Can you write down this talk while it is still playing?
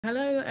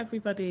Hello,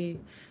 everybody,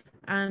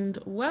 and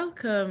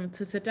welcome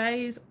to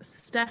today's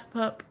Step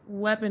Up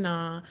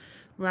webinar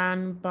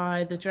ran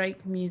by the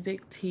Drake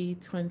Music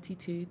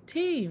T22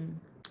 team.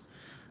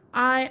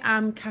 I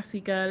am Cassie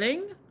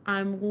Girling.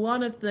 I'm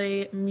one of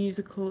the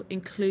musical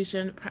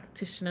inclusion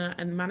practitioner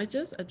and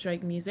managers at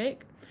Drake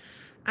Music.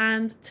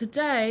 And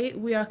today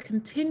we are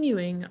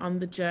continuing on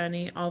the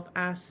journey of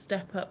our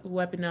Step Up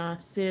webinar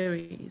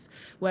series,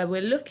 where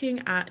we're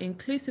looking at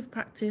inclusive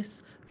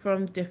practice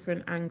from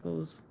different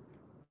angles.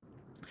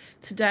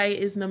 Today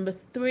is number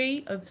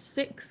 3 of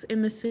 6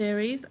 in the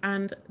series,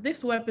 and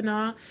this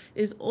webinar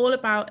is all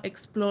about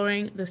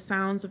exploring the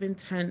Sounds of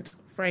Intent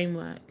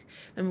framework.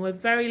 And we're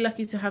very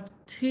lucky to have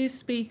 2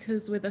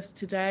 speakers with us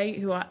today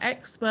who are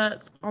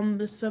experts on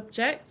the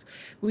subject.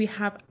 We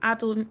have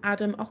Adam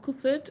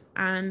Ockelford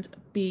and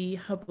Bea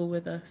Hubble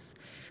with us.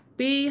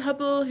 Bea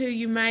Hubble, who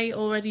you may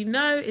already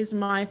know, is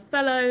my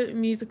fellow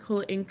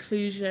musical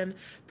inclusion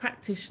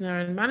practitioner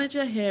and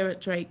manager here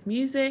at Drake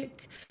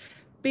Music.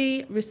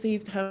 Bea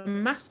received her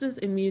Masters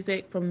in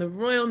Music from the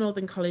Royal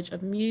Northern College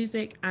of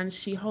Music, and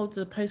she holds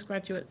a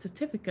postgraduate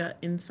certificate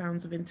in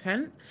Sounds of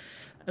Intent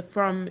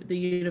from the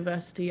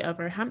University of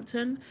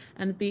Roehampton.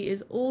 And Bea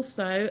is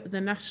also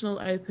the National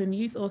Open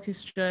Youth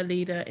Orchestra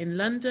leader in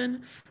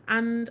London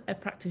and a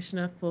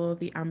practitioner for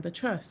the Amber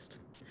Trust.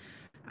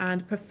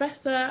 And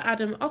Professor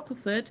Adam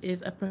Ockelford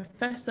is a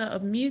professor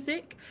of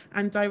music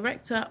and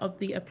director of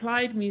the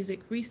Applied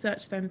Music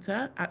Research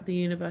Centre at the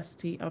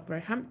University of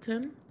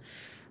Roehampton.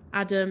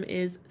 Adam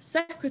is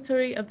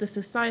Secretary of the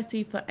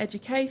Society for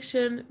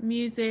Education,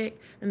 Music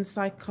and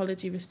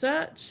Psychology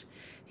Research.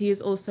 He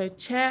is also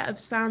Chair of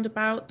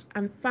Soundabout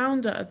and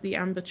founder of the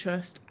Amber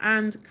Trust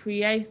and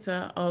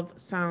creator of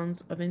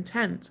Sounds of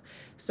Intent.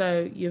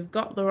 So you've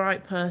got the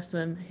right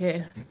person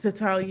here to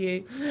tell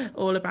you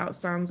all about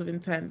Sounds of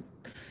Intent.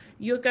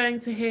 You're going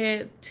to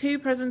hear 2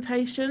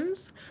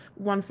 presentations,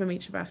 one from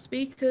each of our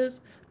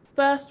speakers.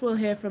 First, we'll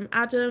hear from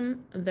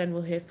Adam, and then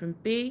we'll hear from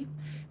Bea.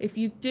 If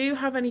you do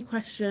have any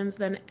questions,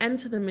 then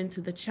enter them into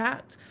the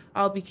chat.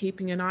 I'll be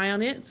keeping an eye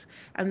on it,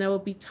 and there will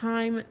be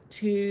time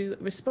to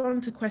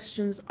respond to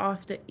questions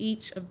after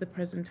each of the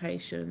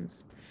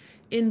presentations.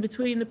 In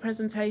between the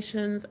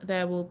presentations,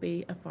 there will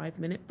be a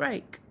 5-minute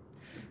break.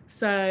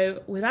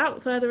 So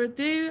without further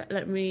ado,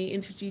 let me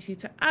introduce you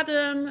to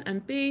Adam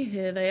and Bea.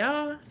 Here they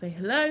are. Say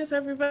hello to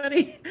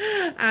everybody.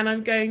 And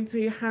I'm going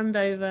to hand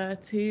over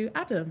to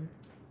Adam.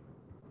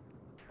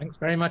 Thanks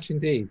very much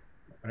indeed.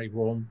 Very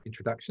warm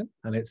introduction,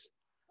 and it's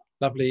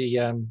lovely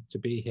to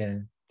be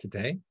here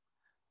today.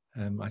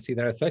 I see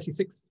there are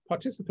 36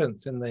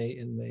 participants in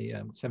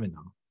the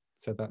seminar,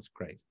 so that's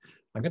great.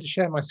 I'm going to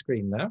share my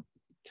screen now,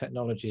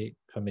 technology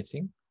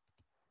permitting.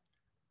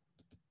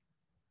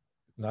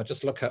 And I'll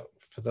just look up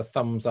for the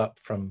thumbs up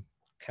from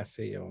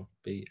Cassie or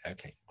Bea.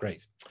 Okay,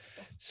 great.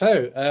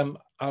 So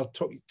I'll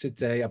talk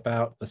today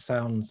about the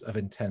Sounds of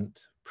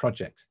Intent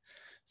project.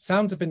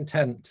 Sounds of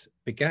Intent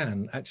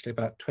began actually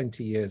about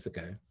 20 years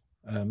ago.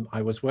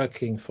 I was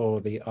working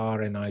for the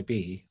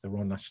RNIB, the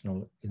Royal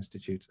National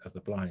Institute of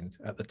the Blind,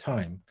 at the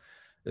time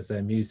as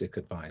their music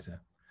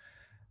advisor.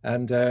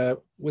 And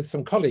with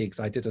some colleagues,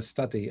 I did a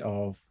study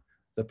of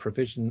the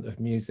provision of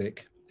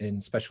music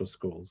in special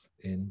schools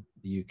in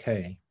the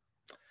UK.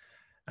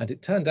 And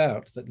it turned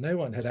out that no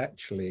one had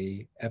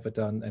actually ever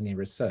done any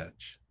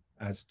research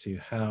as to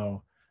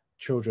how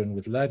children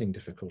with learning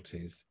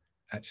difficulties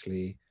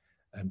actually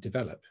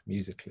develop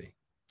musically.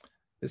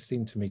 This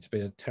seemed to me to be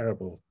a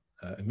terrible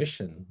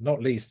omission,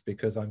 not least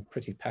because I'm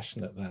pretty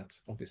passionate that,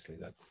 obviously,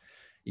 that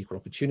equal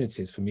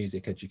opportunities for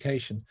music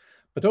education,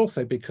 but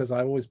also because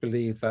I always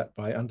believe that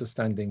by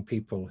understanding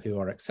people who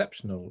are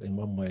exceptional in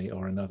one way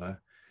or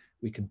another,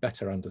 we can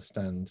better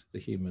understand the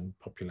human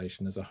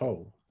population as a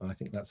whole. And I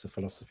think that's a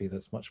philosophy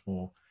that's much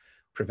more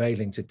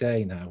prevailing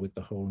today now with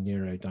the whole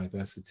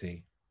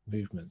neurodiversity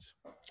movement.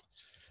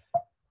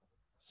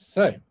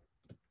 So,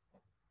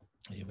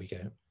 here we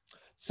go.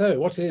 So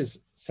what is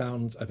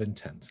Sounds of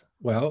Intent?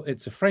 Well,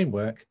 it's a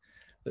framework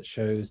that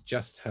shows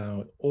just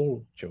how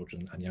all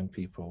children and young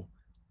people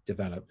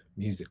develop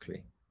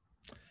musically.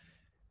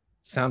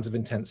 Sounds of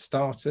Intent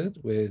started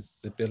with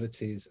the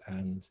abilities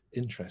and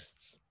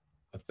interests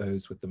of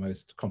those with the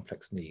most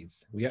complex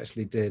needs. We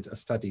actually did a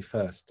study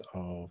first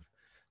of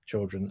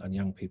children and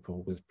young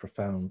people with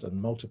profound and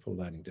multiple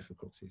learning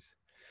difficulties.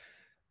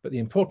 But the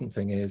important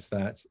thing is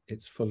that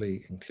it's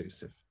fully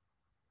inclusive.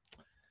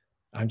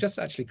 I'm just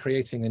actually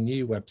creating a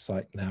new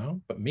website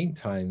now, but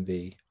meantime,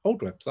 the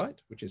old website,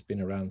 which has been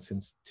around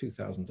since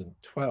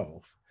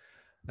 2012,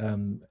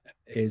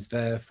 is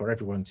there for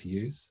everyone to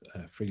use,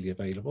 freely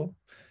available.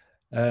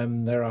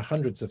 There are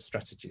hundreds of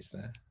strategies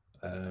there,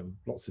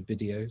 lots of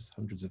videos,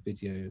 hundreds of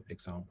video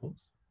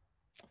examples.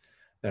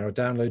 There are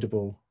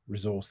downloadable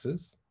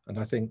resources, and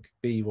I think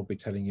Bea will be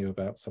telling you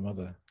about some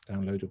other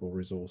downloadable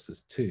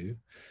resources too.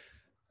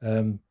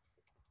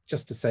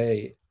 Just to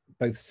say,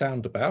 both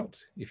Soundabout,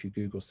 if you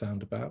Google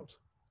Soundabout,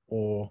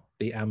 or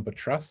the Amber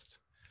Trust,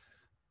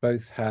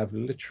 both have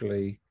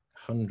literally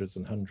hundreds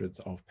and hundreds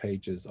of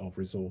pages of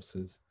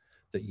resources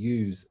that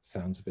use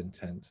sounds of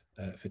intent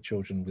for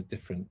children with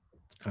different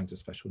kinds of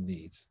special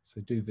needs.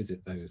 So do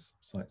visit those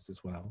sites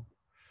as well.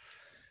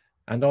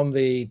 And on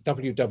the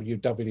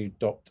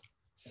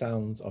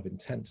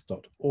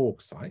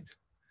www.soundsofintent.org site,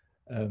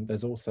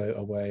 there's also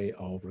a way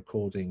of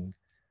recording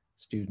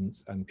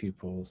students and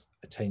pupils'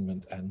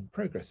 attainment and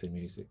progress in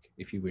music,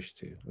 if you wish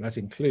to. And that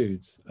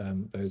includes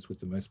those with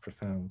the most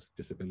profound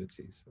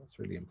disabilities. That's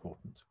really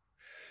important.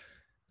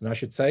 And I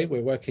should say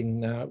we're working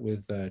now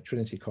with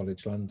Trinity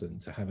College London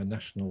to have a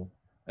national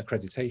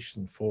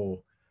accreditation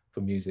for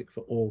music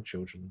for all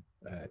children,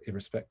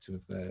 irrespective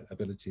of their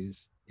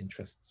abilities,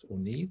 interests or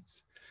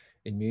needs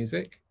in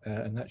music.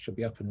 And that should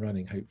be up and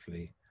running,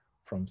 hopefully,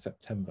 from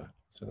September.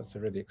 So that's a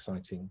really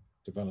exciting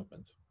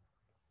development.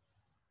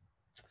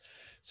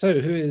 So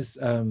who is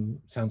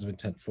Sounds of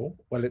Intent for?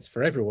 Well, it's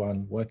for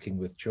everyone working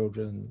with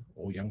children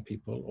or young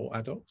people or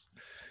adults,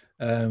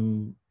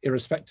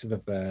 irrespective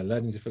of their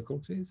learning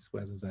difficulties,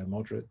 whether they're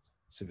moderate,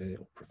 severe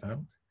or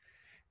profound,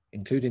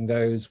 including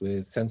those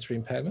with sensory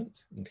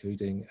impairment,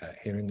 including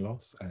hearing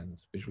loss and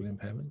visual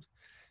impairment,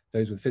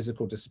 those with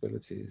physical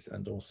disabilities,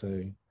 and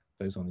also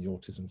those on the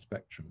autism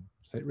spectrum.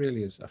 So it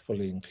really is a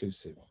fully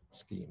inclusive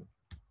scheme.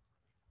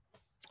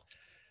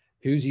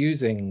 Who's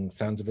using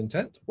Sounds of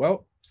Intent?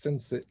 Well,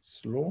 since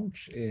its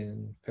launch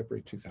in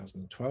February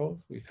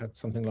 2012, we've had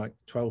something like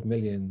 12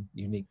 million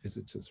unique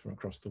visitors from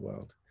across the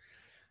world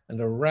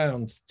and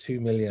around 2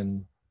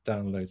 million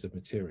downloads of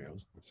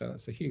materials. So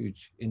that's a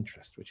huge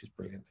interest, which is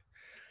brilliant.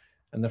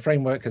 And the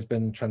framework has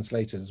been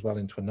translated as well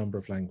into a number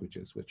of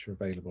languages, which are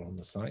available on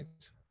the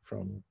site,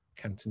 from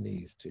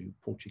Cantonese to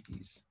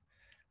Portuguese.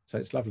 So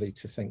it's lovely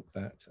to think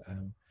that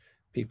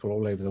people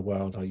all over the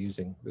world are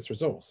using this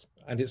resource.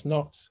 And it's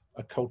not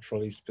a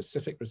culturally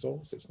specific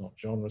resource, it's not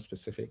genre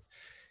specific.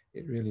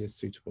 It really is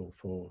suitable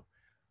for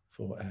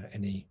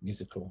any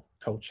musical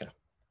culture.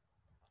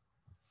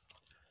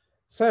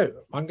 So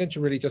I'm going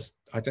to really just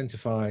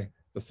identify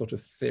the sort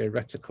of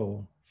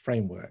theoretical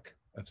framework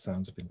of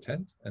Sounds of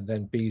Intent, and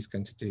then Bea's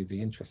going to do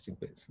the interesting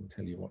bits and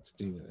tell you what to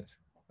do with it.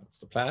 That's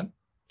the plan.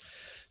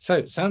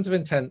 So Sounds of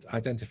Intent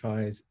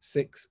identifies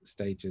 6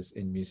 stages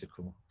in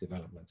musical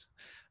development.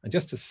 And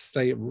just to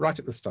say right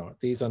at the start,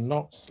 these are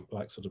not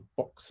like sort of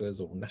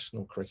boxes or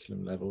national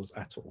curriculum levels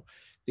at all.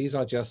 These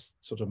are just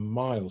sort of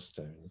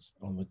milestones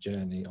on the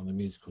journey, on the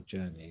musical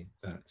journey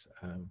that,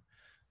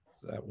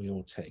 that we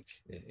all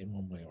take in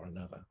one way or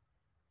another.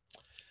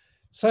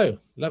 So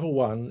level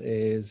 1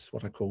 is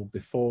what I call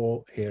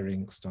before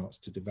hearing starts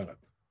to develop.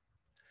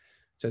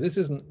 So this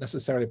isn't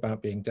necessarily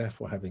about being deaf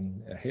or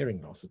having a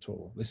hearing loss at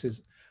all. This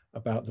is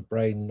about the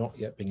brain not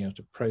yet being able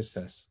to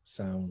process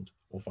sound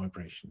or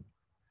vibration.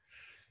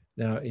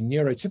 Now, in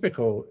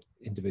neurotypical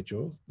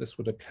individuals, this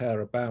would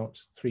occur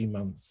about 3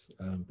 months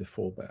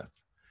before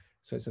birth.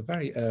 So it's a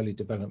very early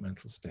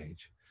developmental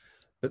stage.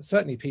 But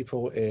certainly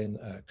people in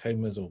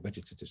comas or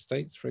vegetative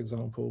states, for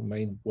example,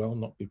 may well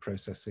not be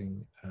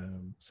processing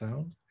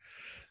sound.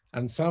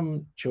 And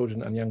some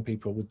children and young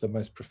people with the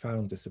most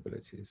profound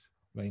disabilities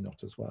may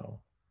not as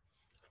well.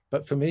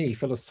 But for me,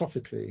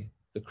 philosophically,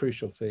 the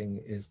crucial thing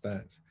is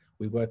that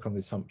we work on the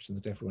assumption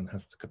that everyone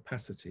has the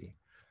capacity,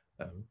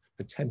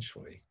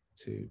 potentially,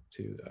 to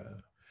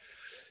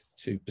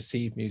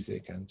perceive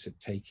music and to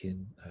take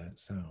in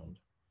sound.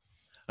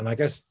 And I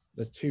guess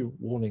there's 2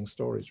 warning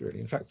stories, really.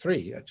 In fact,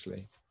 3,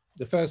 actually.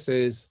 The first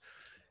is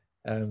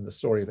the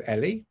story of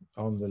Ellie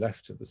on the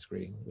left of the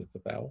screen with the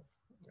bell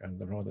and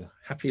the rather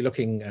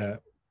happy-looking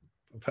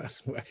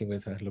person working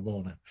with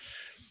Lamorna.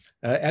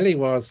 Ellie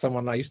was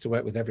someone I used to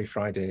work with every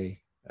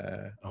Friday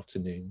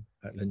afternoon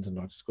at Linden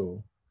Lodge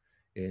School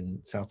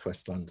in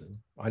southwest London.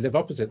 I live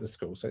opposite the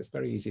school, so it's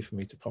very easy for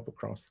me to pop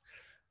across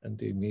and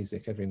do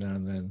music every now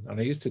and then. And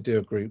I used to do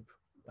a group,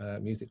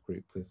 music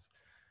group with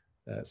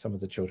some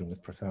of the children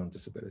with profound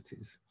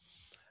disabilities.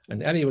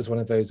 And Ellie was one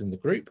of those in the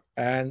group,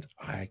 and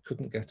I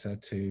couldn't get her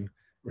to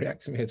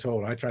react to me at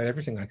all. I tried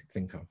everything I could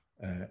think of,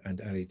 and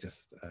Ellie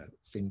just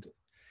seemed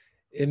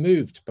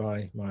immoved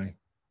by my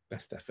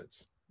best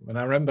efforts. And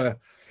I remember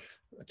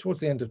towards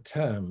the end of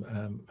term,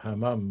 her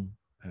mum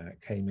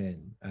came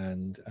in,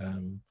 and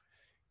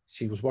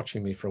she was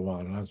watching me for a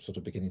while, and I was sort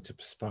of beginning to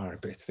perspire a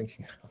bit,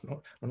 thinking,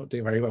 I'm not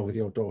doing very well with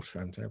your daughter,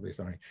 I'm terribly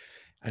sorry.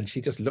 And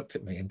she just looked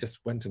at me and just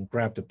went and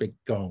grabbed a big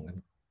gong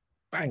and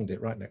banged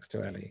it right next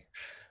to Ellie.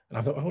 And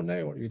I thought, oh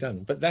no, what have you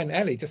done? But then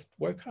Ellie just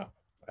woke up.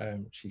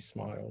 She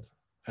smiled,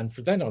 and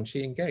from then on,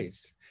 she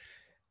engaged.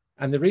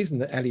 And the reason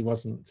that Ellie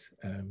wasn't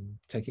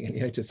taking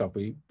any notice of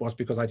me was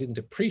because I didn't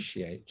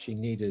appreciate she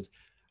needed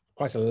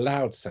quite a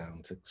loud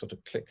sound to sort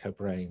of click her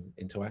brain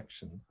into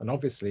action. And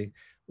obviously,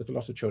 with a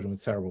lot of children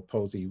with cerebral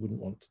palsy, you wouldn't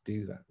want to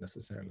do that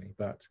necessarily.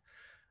 But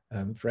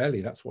for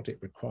Ellie, that's what it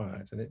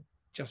required. And it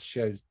just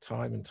shows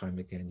time and time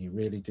again, you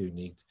really do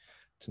need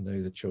to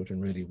know the children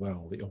really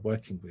well that you're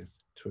working with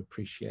to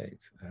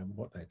appreciate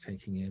what they're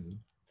taking in.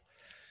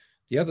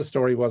 The other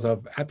story was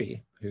of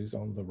Abby, who's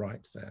on the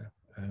right there.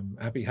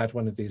 Abby had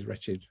one of these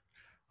wretched,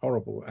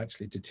 horrible,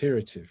 actually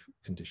deteriorative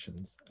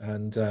conditions.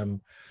 And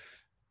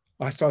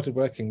I started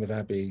working with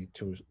Abby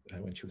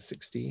when she was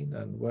 16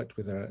 and worked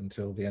with her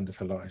until the end of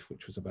her life,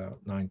 which was about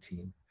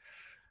 19.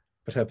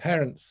 But her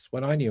parents,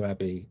 when I knew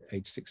Abby,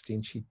 age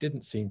 16, she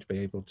didn't seem to be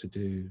able to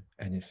do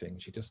anything.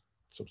 She just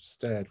sort of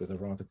stared with a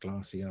rather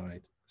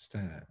glassy-eyed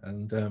stare.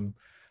 And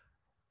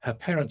her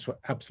parents were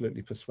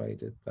absolutely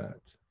persuaded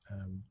that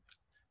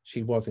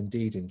she was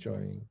indeed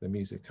enjoying the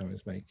music I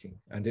was making.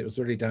 And it was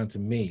really down to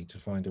me to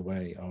find a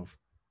way of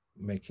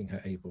making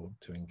her able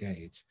to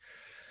engage.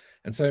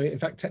 And so, in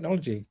fact,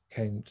 technology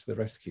came to the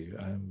rescue.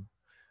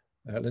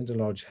 Linda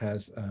Lodge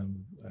has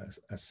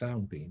a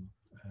sound beam.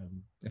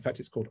 In fact,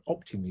 it's called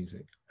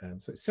OptiMusic.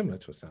 So it's similar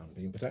to a sound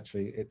beam, but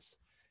actually it's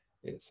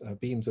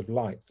beams of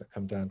light that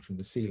come down from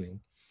the ceiling.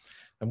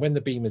 And when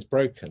the beam is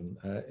broken,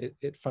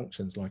 it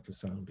functions like a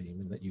sound beam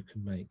in that you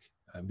can make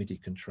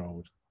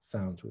MIDI-controlled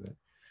sounds with it.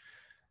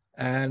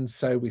 And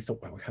so we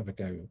thought, well, we'll have a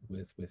go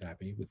with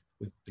Abby,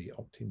 with the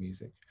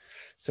OptiMusic.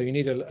 So you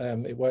need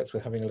it works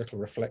with having a little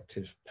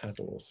reflective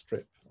paddle or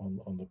strip on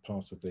the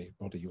part of the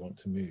body you want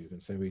to move.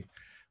 And so we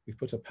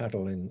put a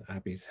paddle in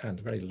Abby's hand,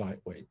 a very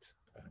lightweight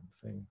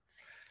thing.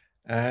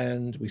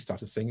 And we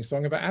started singing a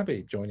song about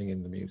Abby joining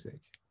in the music.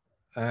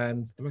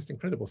 And the most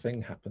incredible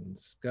thing happened.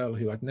 This girl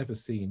who I'd never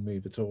seen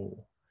move at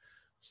all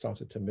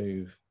started to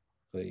move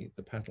the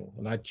paddle.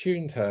 And I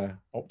tuned her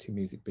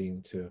OptiMusic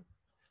beam to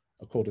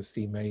a chord of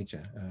C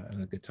major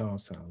and a guitar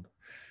sound.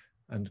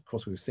 And of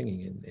course we were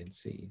singing in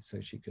C, so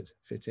she could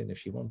fit in if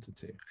she wanted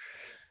to.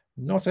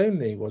 Not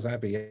only was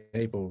Abby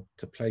able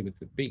to play with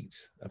the beat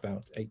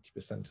about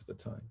 80% of the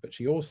time, but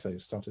she also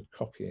started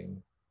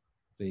copying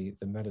the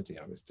melody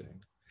I was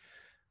doing.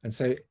 And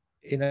so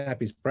in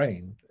Abby's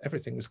brain,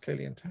 everything was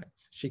clearly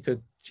intact. She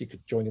could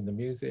join in the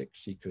music,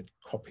 she could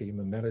copy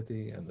the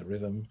melody and the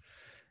rhythm.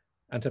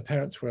 And her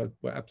parents were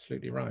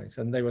absolutely right.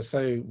 And they were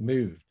so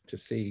moved to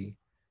see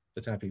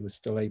that Abby was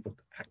still able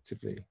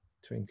actively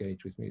to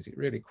engage with music,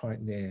 really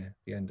quite near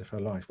the end of her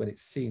life, when it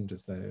seemed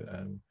as though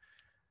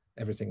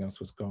everything else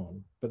was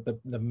gone. But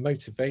the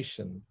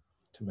motivation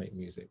to make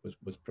music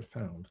was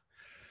profound.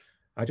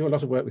 I do a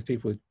lot of work with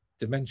people with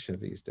dementia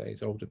these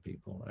days, older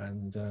people,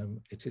 and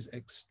it is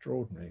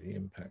extraordinary, the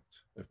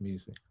impact of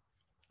music.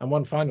 And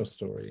one final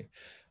story,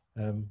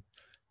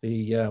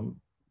 the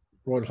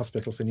Royal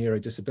Hospital for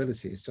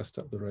Neurodisability is just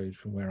up the road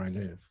from where I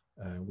live,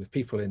 with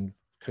people in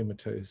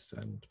comatose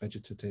and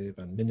vegetative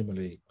and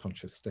minimally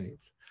conscious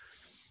states.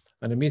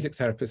 And a music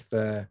therapist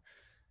there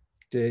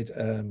did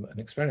an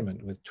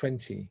experiment with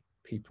 20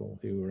 people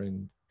who were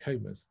in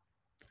comas.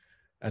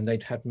 And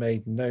they'd had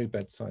made no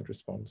bedside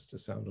response to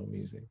sound or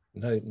music,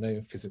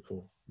 no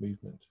physical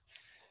movement.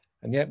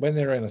 And yet when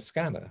they were in a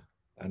scanner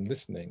and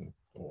listening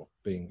or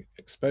being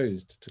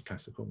exposed to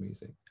classical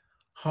music,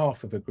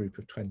 half of a group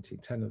of 20,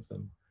 10 of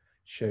them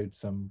showed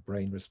some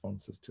brain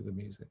responses to the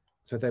music.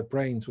 So their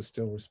brains were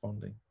still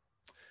responding.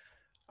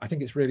 I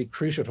think it's really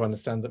crucial to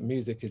understand that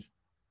music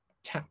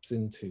taps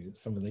into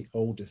some of the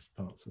oldest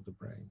parts of the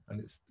brain. And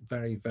it's a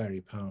very,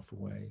 very powerful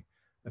way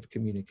of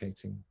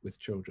communicating with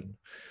children,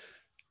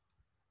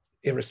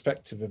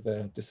 irrespective of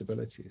their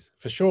disabilities.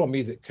 For sure,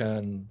 music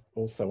can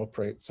also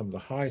operate some of the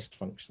highest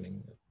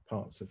functioning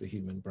parts of the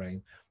human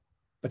brain,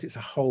 but it's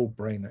a whole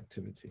brain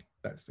activity.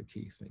 That's the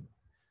key thing.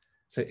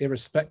 So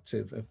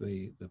irrespective of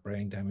the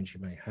brain damage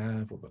you may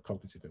have or the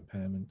cognitive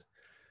impairment,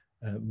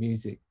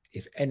 music,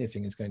 if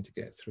anything is going to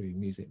get through,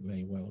 music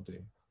may well do.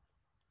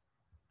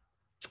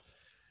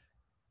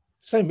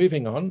 So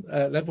moving on,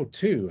 level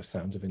 2 of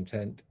Sounds of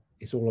Intent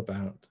is all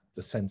about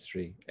the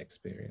sensory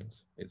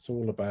experience. It's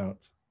all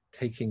about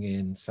taking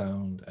in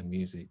sound and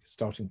music,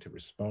 starting to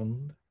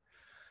respond,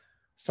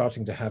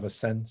 starting to have a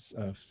sense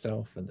of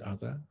self and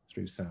other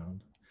through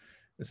sound.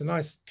 There's a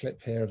nice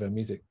clip here of a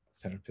music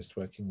therapist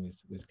working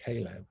with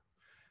Caleb.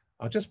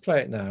 I'll just play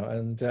it now,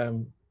 and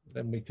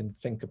then we can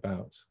think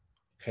about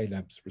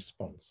Caleb's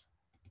response.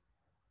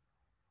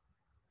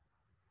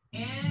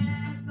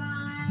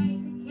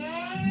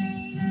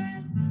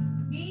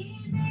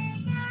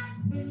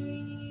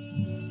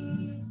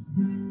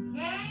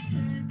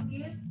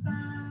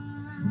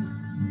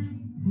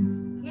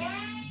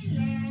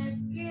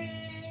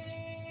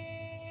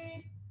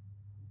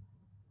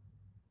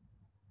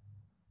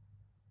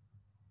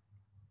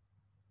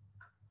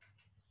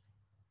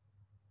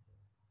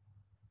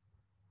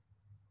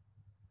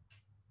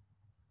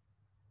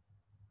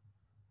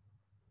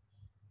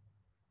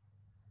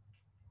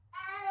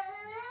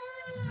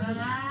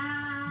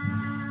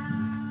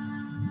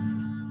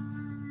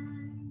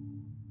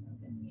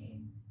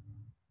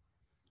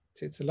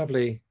 It's a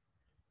lovely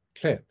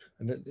clip,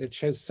 and it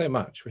shows so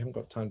much. We haven't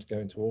got time to go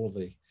into all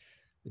the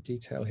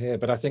detail here,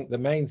 but I think the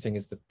main thing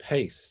is the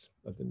pace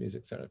of the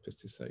music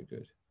therapist is so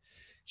good.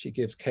 She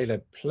gives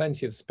Caleb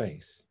plenty of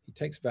space. He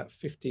takes about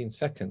 15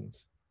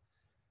 seconds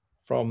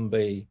from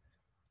the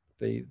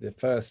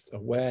first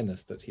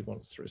awareness that he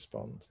wants to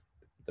respond.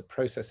 The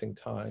processing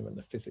time and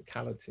the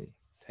physicality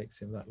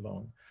takes him that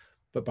long.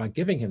 But by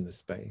giving him the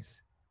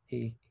space,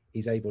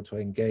 he's able to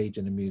engage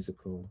in a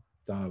musical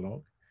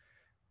dialogue.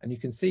 And you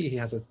can see he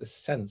has a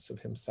sense of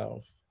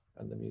himself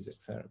and the music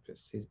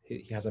therapist.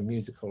 He has a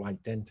musical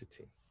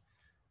identity,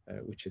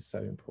 which is so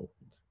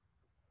important.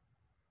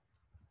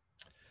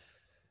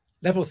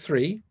 Level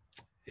 3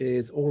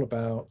 is all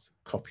about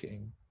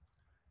copying.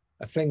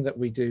 A thing that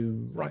we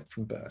do right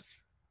from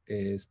birth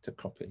is to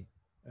copy.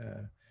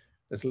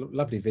 There's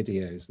lovely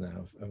videos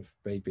now of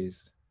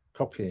babies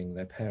copying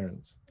their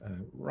parents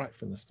right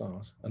from the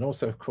start. And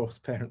also, of course,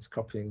 parents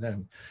copying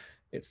them.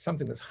 It's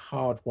something that's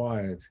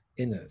hardwired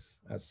in us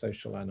as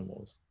social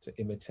animals to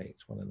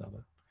imitate one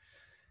another.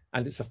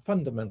 And it's a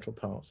fundamental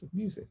part of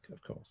music,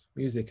 of course.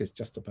 Music is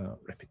just about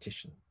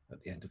repetition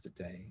at the end of the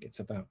day. It's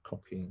about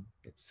copying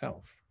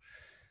itself.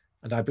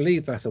 And I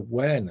believe that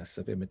awareness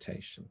of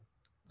imitation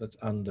that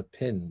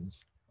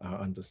underpins our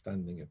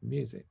understanding of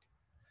music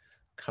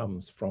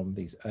comes from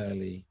these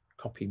early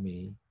copy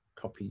me,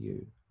 copy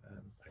you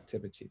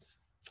activities.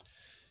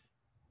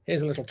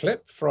 Here's a little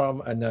clip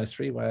from a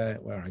nursery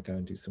where I go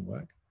and do some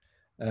work.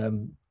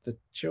 The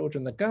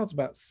children, the girl's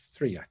about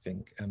 3, I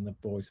think, and the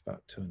boy's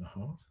about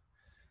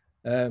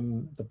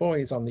 2.5. The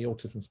boy is on the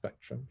autism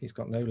spectrum. He's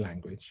got no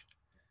language.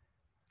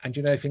 And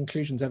you know, if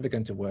inclusion's ever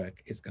going to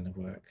work, it's going to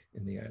work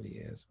in the early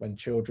years when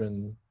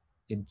children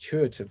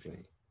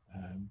intuitively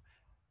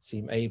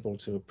seem able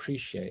to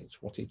appreciate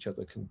what each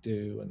other can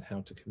do and how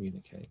to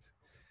communicate.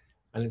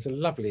 And it's a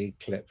lovely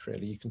clip,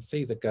 really. You can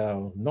see the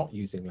girl not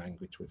using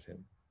language with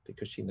him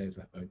because she knows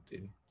that won't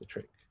do the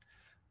trick,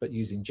 but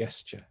using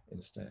gesture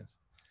instead.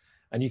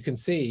 And you can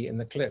see in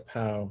the clip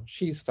how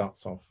she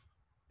starts off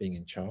being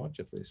in charge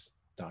of this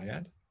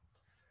dyad.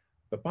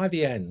 But by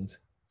the end,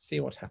 see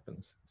what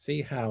happens.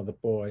 See how the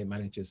boy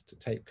manages to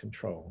take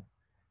control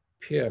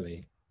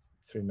purely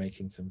through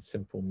making some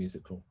simple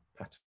musical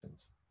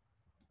patterns.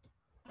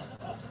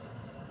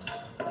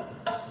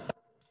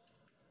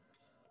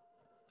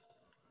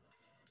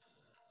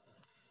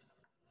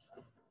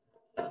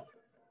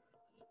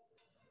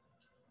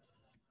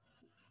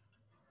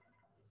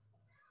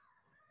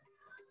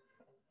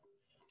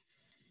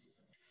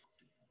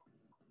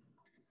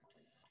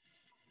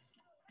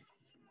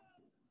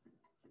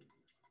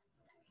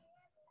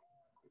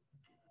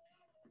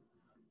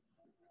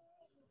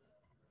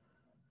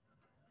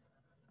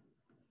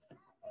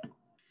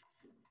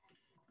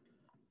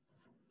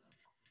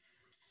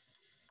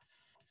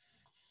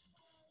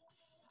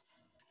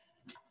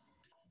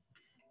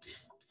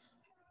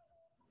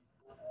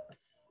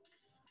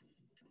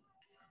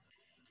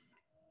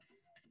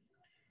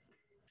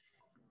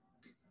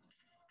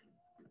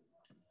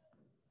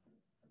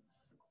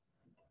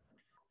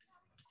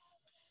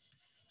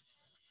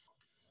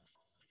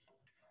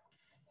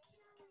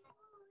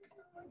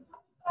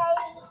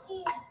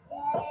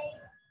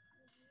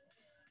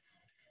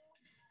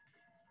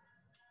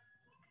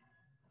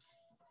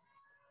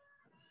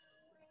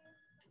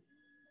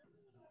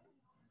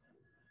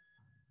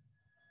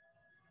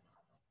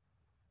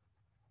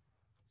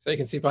 So you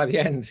can see by the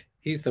end,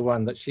 he's the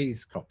one that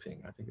she's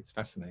copying. I think it's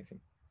fascinating.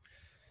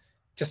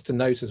 Just to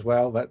note as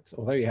well that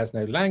although he has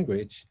no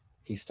language,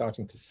 he's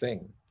starting to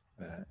sing.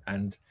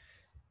 And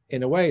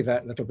in a way,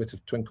 that little bit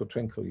of twinkle,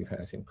 twinkle you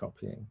heard him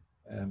copying,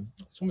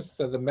 it's almost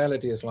so the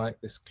melody is like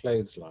this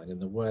clothesline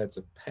and the words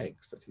are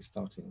pegs that he's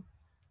starting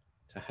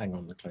to hang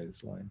on the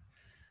clothesline.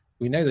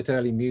 We know that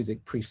early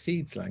music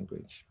precedes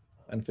language.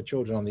 And for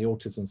children on the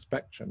autism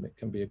spectrum, it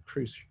can be a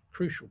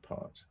crucial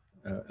part,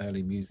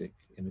 early music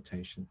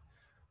imitation,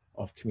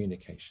 of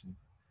communication,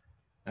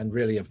 and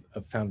really of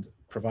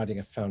providing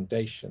a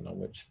foundation on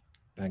which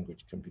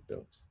language can be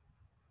built.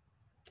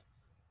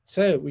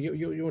 So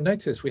you'll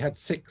notice we had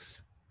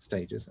 6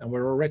 stages and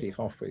we're already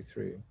halfway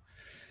through.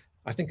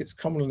 I think it's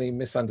commonly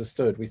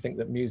misunderstood. We think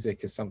that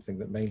music is something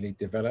that mainly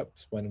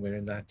develops when we're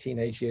in our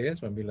teenage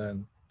years, when we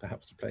learn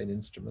perhaps to play an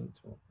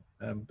instrument.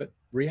 But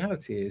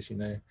reality is, you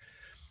know,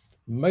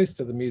 most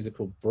of the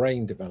musical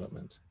brain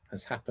development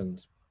has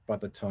happened by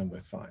the time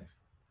we're 5.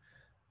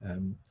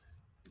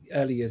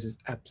 Early years is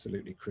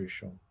absolutely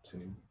crucial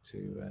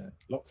to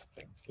lots of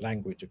things.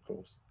 Language, of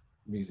course,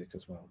 music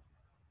as well.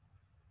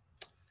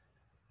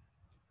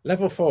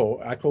 Level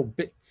 4, I call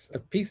bits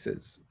of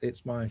pieces.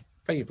 It's my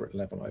favorite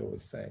level, I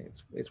always say.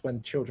 It's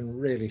when children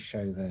really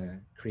show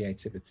their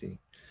creativity.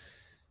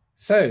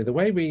 So the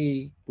way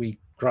we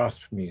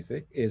grasp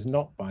music is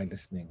not by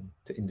listening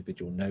to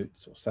individual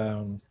notes or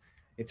sounds.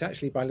 It's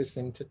actually by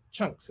listening to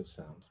chunks of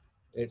sound.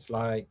 It's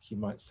like, you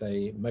might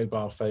say,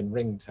 mobile phone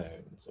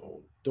ringtones or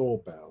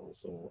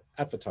doorbells or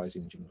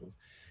advertising jingles.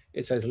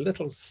 It's those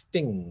little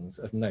stings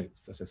of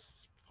notes that are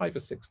 5 or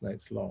 6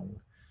 notes long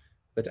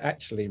that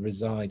actually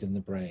reside in the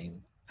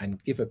brain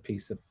and give a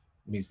piece of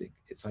music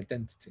its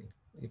identity.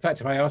 In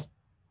fact, if I asked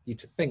you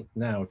to think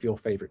now of your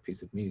favorite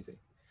piece of music,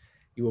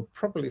 you will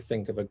probably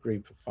think of a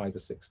group of 5 or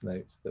 6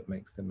 notes that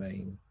makes the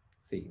main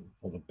theme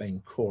or the main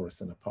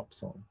chorus in a pop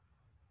song.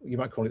 You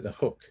might call it the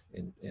hook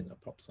in a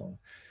pop song.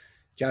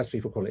 Jazz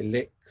people call it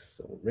licks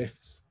or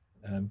riffs,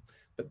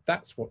 but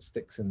that's what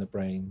sticks in the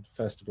brain,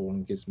 first of all,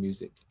 and gives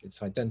music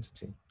its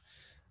identity.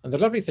 And the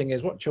lovely thing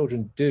is what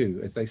children do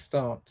as they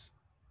start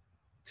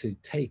to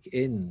take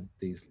in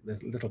these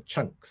little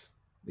chunks,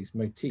 these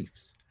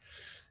motifs,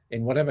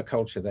 in whatever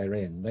culture they're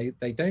in,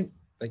 they don't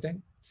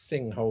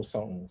sing whole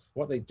songs.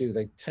 What they do,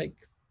 they take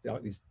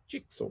like these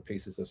jigsaw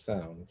pieces of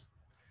sound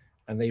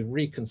and they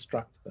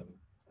reconstruct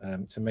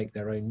them to make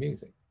their own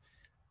music.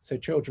 So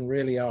children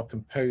really are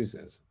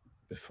composers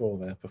before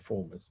they're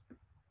performers.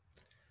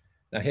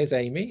 Now here's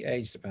Amy,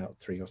 aged about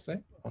 3 or so,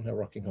 on her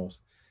rocking horse.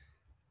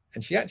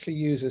 And she actually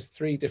uses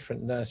 3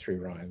 different nursery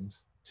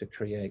rhymes to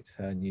create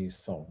her new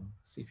song.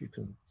 See if you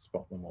can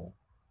spot them all.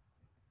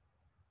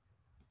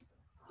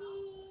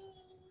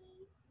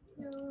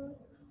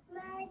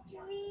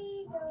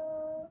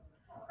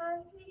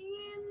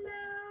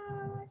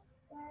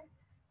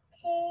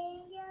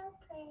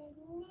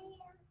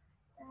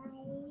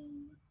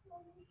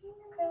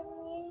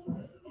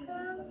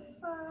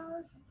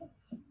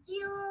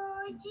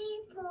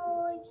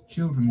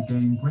 Children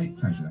gain great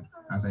pleasure,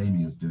 as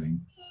Amy is doing,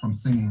 from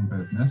singing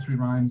both nursery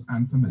rhymes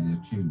and familiar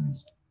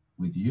tunes,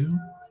 with you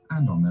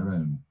and on their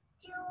own.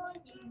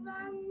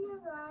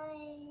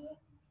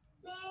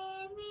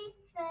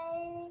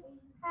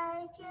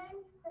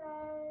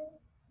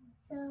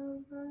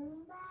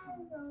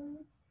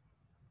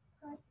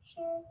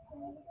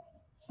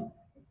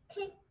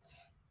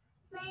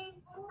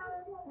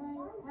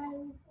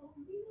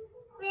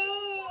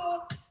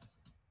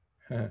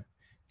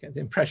 Get the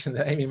impression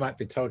that Amy might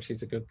be told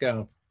she's a good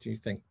girl, do you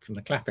think, from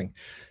the clapping?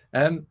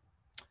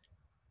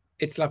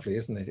 It's lovely,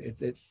 isn't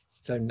it? It's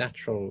so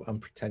natural,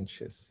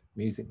 unpretentious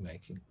music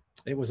making.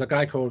 It was a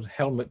guy called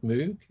Helmut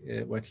Moog,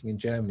 working in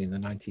Germany in the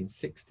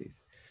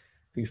 1960s,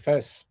 who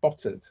first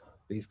spotted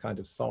these kind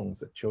of songs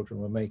that children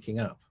were making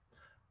up.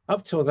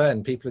 Up till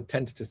then, people had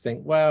tended to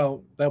think,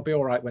 well, they'll be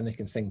all right when they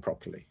can sing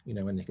properly, you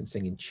know, when they can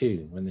sing in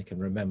tune, when they can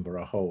remember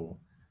a whole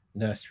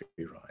nursery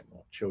rhyme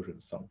or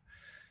children's song.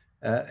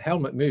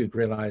 Helmut Moog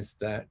realized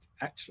that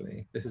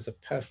actually this is a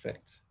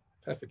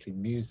perfectly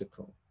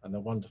musical and a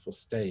wonderful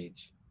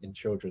stage in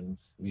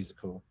children's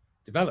musical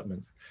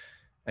development.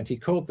 And he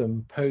called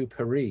them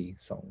potpourri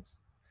songs,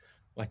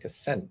 like a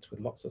scent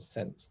with lots of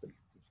scents that you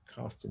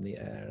cast in the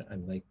air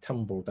and they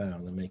tumble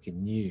down and make a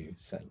new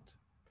scent.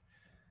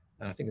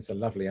 And I think it's a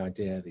lovely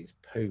idea, these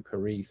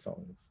potpourri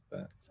songs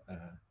that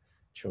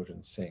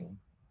children sing.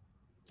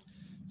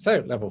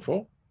 So level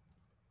 4.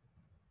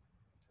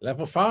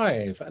 Level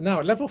 5. Now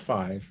at level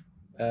 5,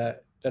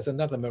 there's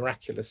another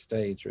miraculous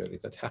stage really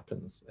that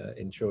happens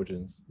in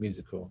children's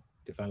musical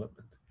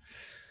development.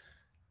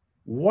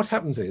 What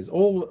happens is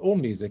all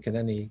music in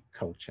any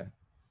culture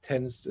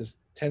tends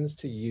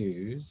to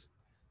use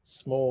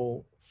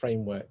small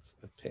frameworks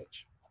of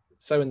pitch.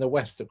 So in the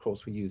West, of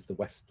course, we use the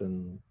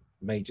Western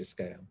major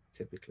scale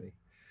typically.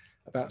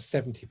 About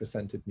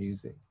 70% of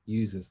music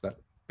uses that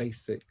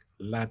basic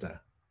ladder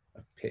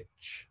of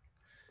pitch.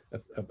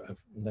 Of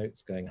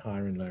notes going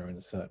higher and lower in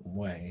a certain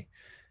way.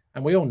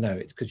 And we all know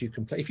it because you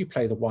can play, if you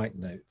play the white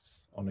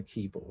notes on a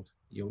keyboard,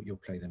 you'll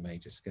play the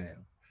major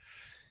scale.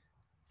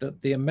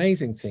 The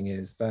amazing thing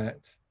is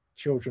that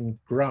children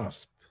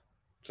grasp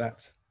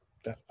that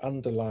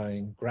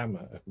underlying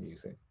grammar of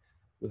music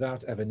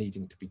without ever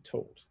needing to be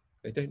taught.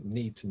 They don't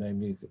need to know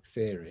music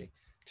theory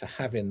to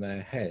have in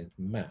their head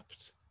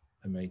mapped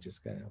a major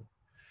scale.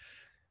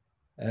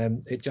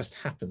 It just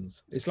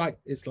happens. It's like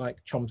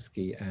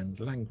Chomsky and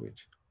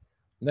language.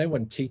 No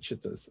one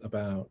teaches us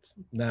about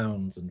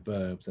nouns and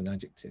verbs and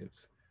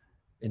adjectives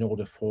in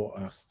order for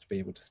us to be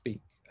able to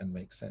speak and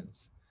make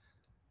sense.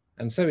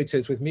 And so it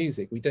is with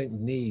music. We don't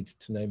need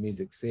to know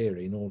music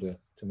theory in order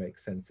to make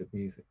sense of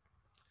music.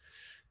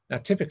 Now,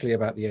 typically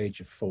about the age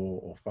of 4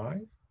 or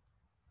 5,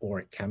 or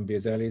it can be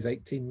as early as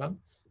 18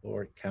 months,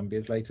 or it can be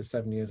as late as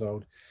 7 years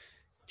old,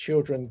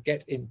 children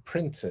get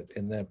imprinted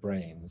in their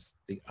brains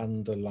the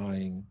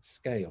underlying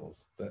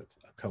scales that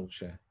a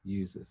culture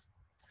uses.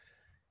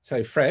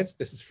 So Fred,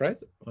 this is Fred,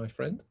 my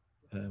friend.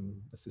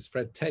 This is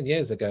Fred 10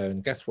 years ago,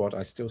 and guess what?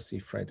 I still see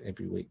Fred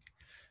every week.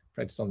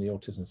 Fred's on the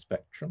autism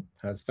spectrum,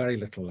 has very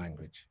little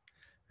language.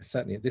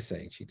 Certainly at this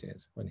age he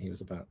did, when he was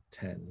about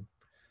 10.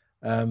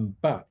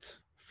 But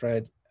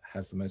Fred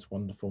has the most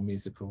wonderful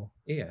musical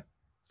ear.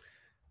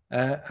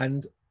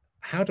 And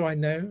how do I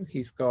know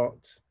he's got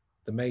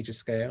the major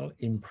scale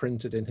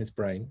imprinted in his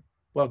brain?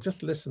 Well,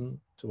 just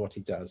listen to what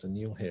he does and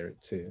you'll hear it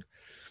too.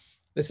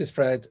 This is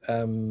Fred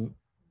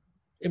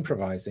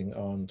improvising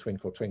on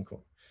Twinkle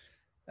Twinkle.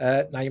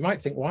 Now you might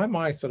think, why am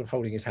I sort of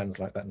holding his hands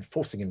like that and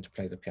forcing him to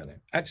play the piano?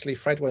 Actually,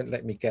 Fred won't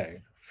let me go.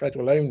 Fred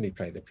will only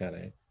play the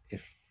piano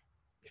if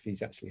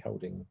he's actually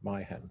holding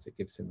my hands. It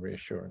gives him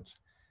reassurance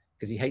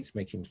because he hates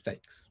making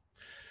mistakes.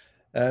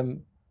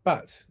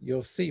 But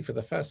you'll see for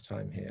the first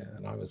time here,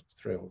 and I was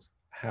thrilled,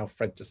 how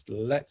Fred just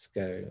lets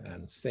go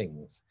and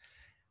sings.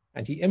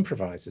 And he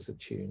improvises a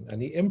tune,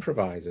 and he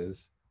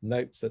improvises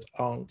notes that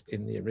aren't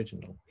in the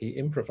original. He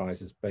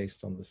improvises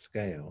based on the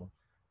scale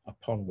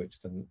upon which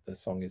the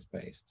song is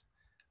based.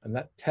 And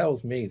that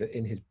tells me that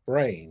in his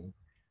brain,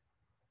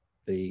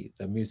 the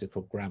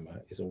musical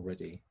grammar is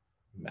already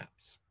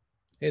mapped.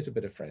 Here's a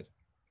bit of Fred.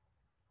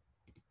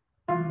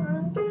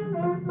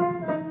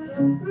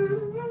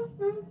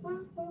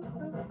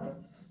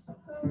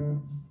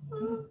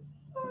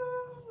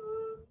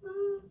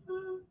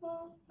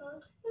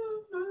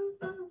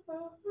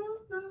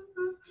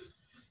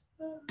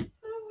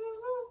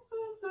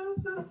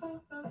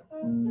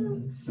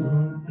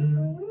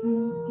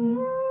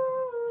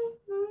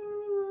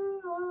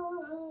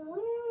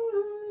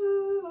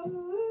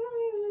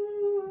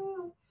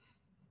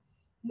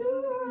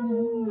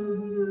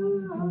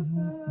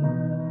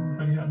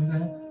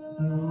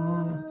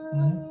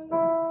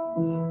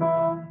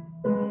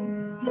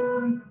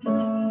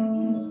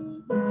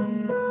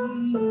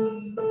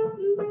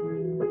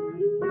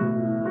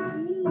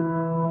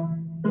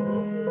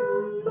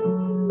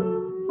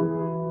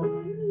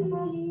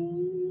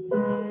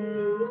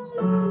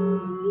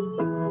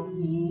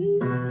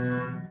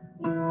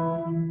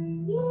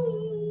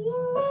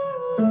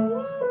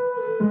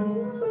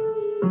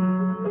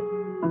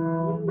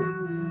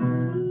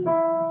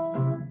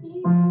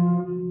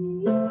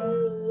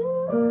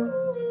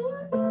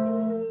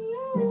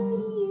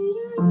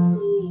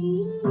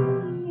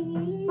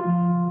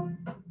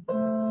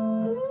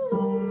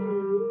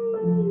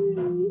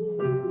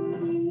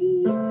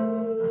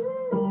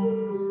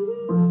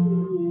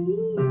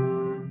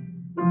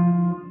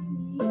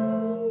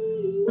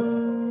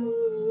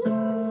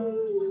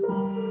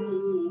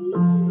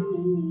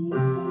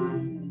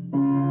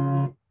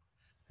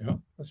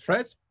 That's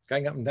Fred,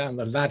 going up and down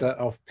the ladder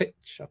of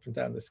pitch, up and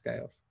down the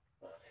scales.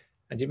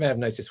 And you may have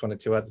noticed one or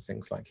two other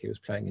things, like he was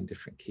playing in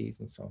different keys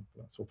and so on.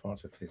 That's all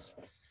part of his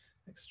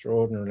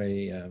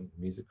extraordinary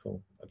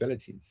musical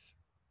abilities.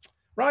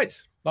 Right,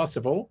 last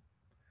of all,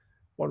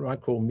 what do I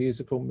call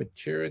musical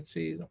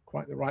maturity? Not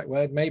quite the right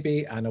word,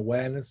 maybe an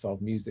awareness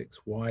of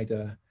music's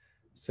wider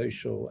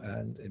social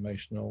and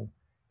emotional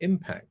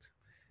impact.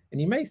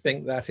 And you may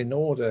think that in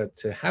order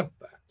to have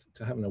that,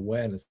 to have an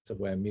awareness of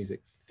where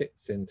music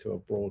fits into a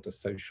broader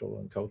social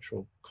and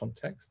cultural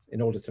context,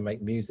 in order to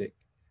make music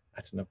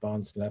at an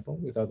advanced level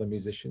with other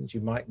musicians,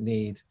 you might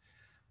need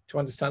to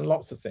understand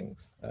lots of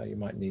things. You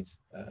might need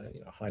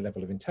a high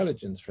level of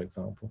intelligence, for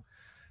example,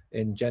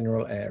 in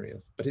general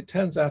areas. But it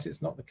turns out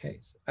it's not the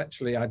case.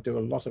 Actually, I do a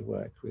lot of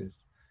work with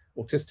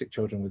autistic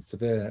children with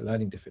severe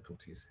learning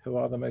difficulties who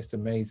are the most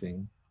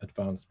amazing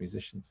advanced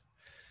musicians.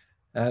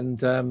 And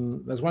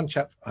there's one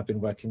chap I've been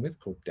working with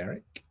called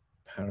Derek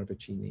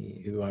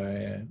Paravicini, who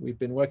we've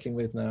been working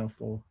with now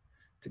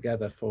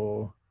together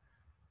for,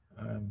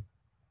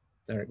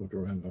 Derek would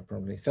remember,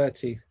 probably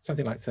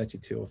something like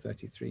 32 or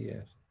 33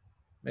 years,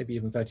 maybe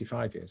even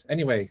 35 years.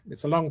 Anyway,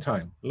 it's a long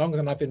time, longer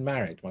than I've been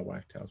married, my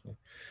wife tells me.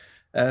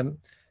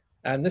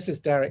 And this is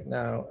Derek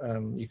now.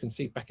 You can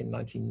see back in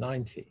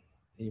 1990,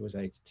 he was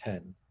age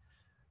 10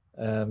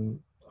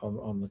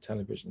 on the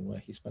television, where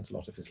he spent a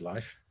lot of his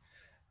life.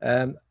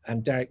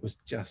 And Derek was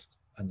just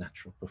a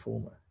natural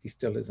performer. He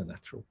still is a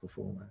natural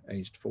performer,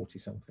 aged 40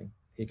 something.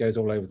 He goes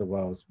all over the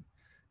world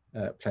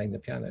playing the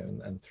piano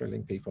and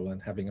thrilling people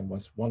and having a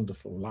most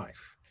wonderful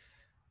life,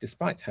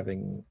 despite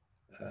having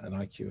an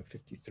IQ of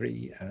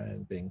 53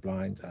 and being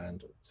blind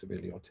and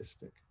severely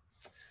autistic.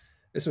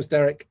 This was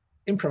Derek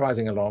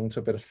improvising along to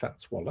a bit of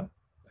Fats Waller.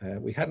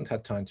 We hadn't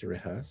had time to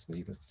rehearse,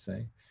 needless to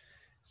say.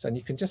 So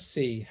you can just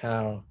see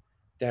how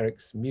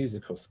Derek's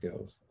musical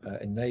skills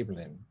enable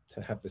him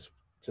to have this,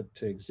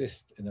 to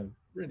exist in a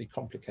really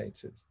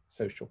complicated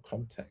social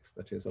context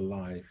that is a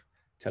live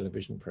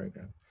television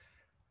program,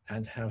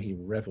 and how he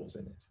revels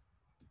in it.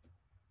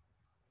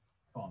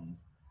 Fond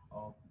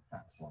of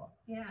Fats Waller.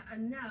 Yeah,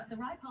 and now at the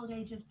ripe old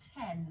age of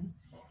 10,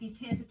 he's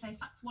here to play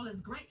Fats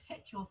Waller's great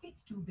hit, Your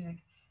Feet's Too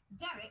Big,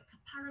 Derek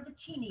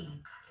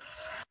Paravicini.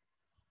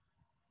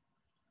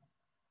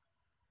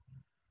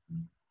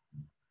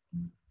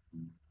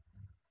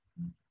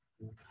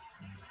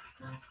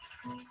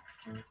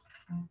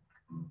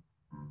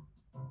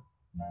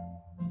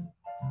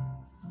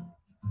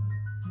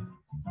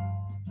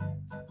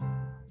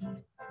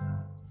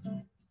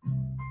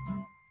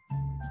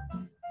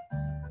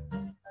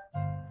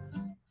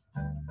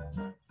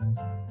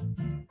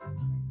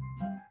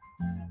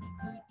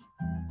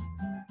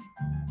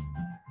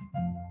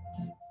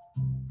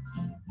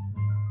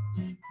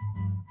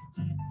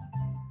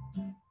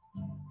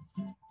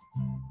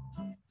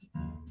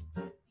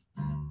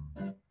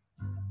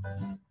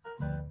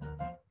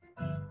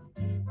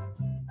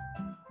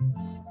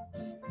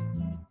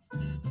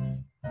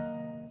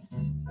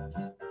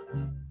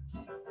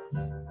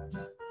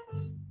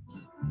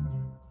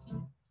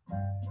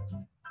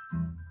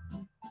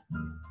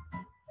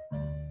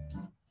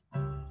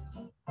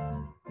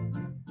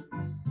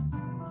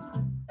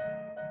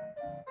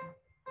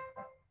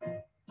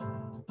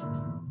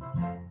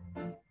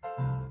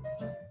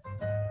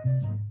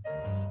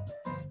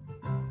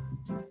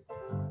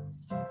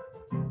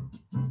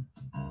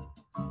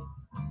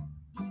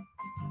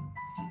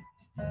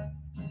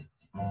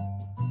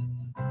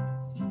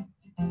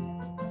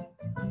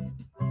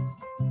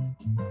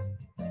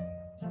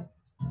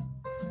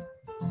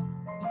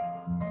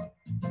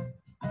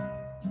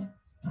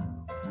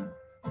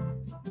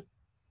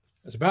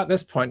 It was about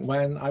this point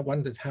when I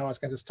wondered how I was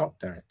going to stop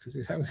Derek, because he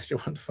was having such a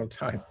wonderful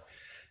time.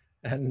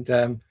 And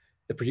the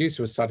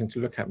producer was starting to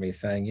look at me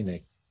saying, you know,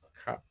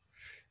 cut.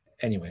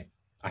 Anyway,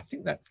 I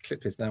think that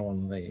clip is now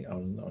on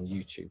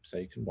YouTube, so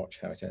you can watch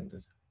how it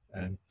ended.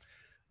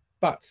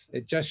 But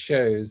it just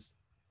shows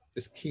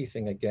this key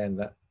thing again,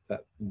 that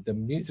the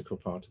musical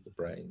part of the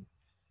brain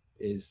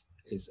it's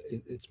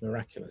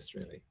miraculous,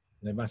 really.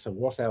 No matter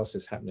what else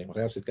is happening, what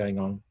else is going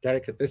on.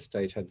 Derek at this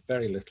stage had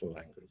very little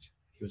language.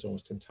 He was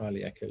almost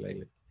entirely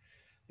echolalic,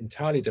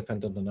 entirely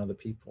dependent on other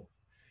people.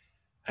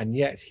 And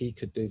yet he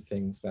could do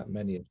things that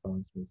many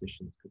advanced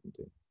musicians couldn't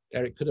do.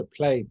 Derek could have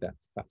played that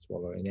Fats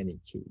Waller in any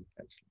key,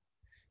 actually.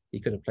 He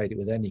could have played it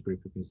with any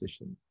group of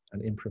musicians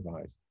and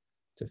improvised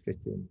to fit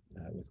in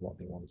with what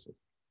they wanted.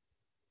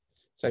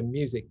 So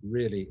music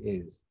really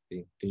is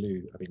the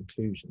glue of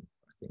inclusion,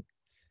 I think.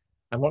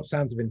 And what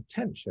Sounds of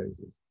Intent shows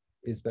us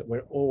is that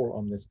we're all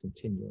on this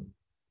continuum,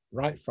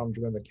 right from, do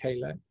you remember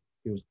Kayla,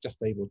 who was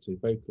just able to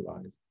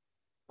vocalize,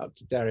 up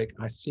to Derek.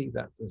 I see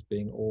that as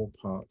being all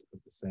part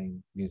of the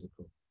same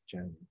musical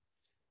journey,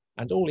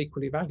 and all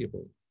equally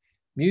valuable.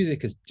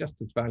 Music is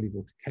just as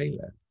valuable to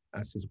Kayla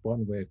as his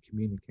one way of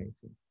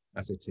communicating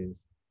as it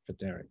is for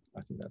Derek.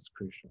 I think that's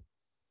crucial.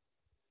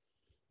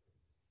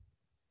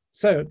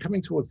 So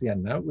coming towards the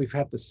end now, we've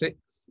had the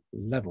 6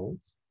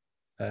 levels.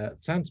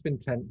 Sounds of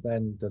Intent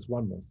then does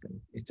one more thing.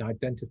 It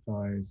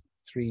identifies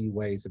 3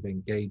 ways of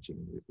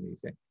engaging with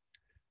music.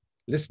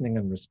 listening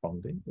and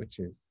responding, which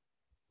is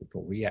we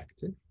call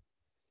reactive,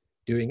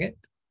 doing it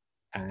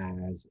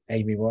as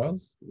Amy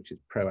was, which is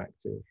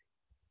proactive,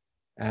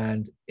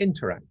 and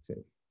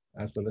interactive,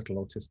 as the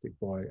little autistic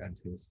boy and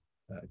his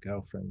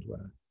girlfriend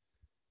were,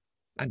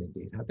 and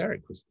indeed how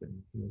Derek was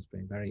doing. He was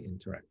being very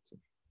interactive.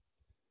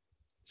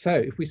 So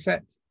if we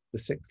set the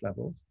 6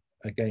 levels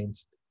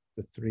against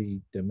the 3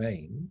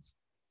 domains,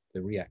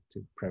 the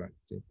reactive,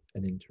 proactive,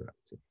 and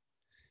interactive,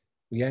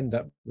 we end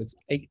up with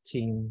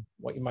 18,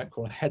 what you might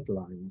call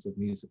headlines of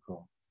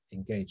musical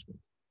engagement.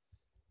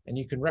 And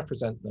you can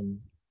represent them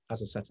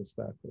as a set of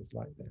circles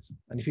like this.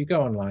 And if you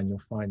go online, you'll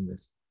find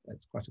this.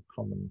 It's quite a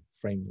common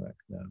framework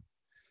now.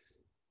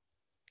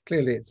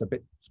 Clearly, it's a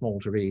bit small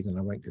to read, and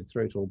I won't go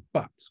through it all,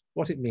 but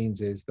what it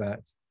means is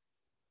that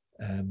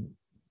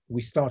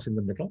we start in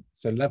the middle.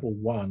 So level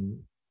 1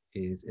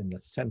 is in the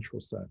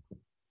central circle,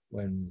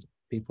 when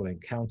people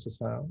encounter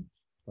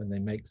sounds, when they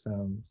make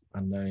sounds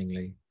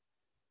unknowingly,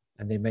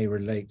 and they may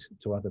relate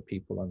to other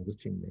people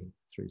unwittingly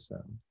through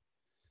sound.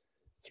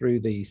 Through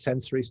the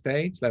sensory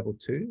stage, level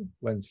 2,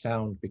 when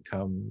sound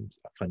becomes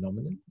a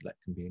phenomenon that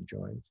can be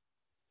enjoyed.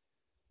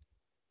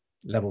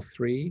 Level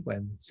 3,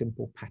 when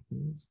simple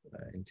patterns,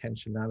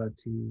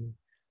 intentionality,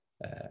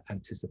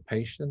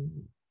 anticipation,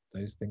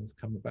 those things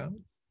come about.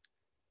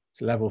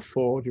 To level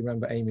 4, do you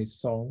remember Amy's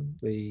song,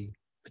 the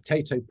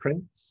potato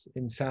prints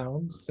in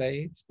sound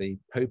stage, the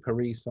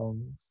potpourri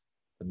songs,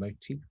 the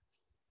motifs,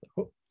 the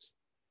hooks,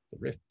 the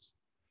riffs.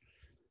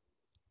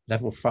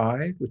 Level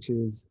 5, which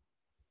is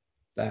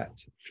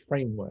that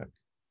framework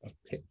of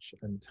pitch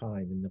and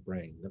time in the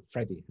brain that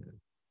Freddie had.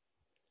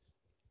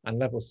 And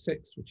level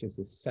 6, which is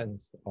this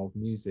sense of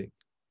music,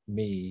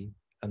 me,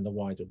 and the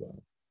wider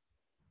world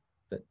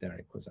that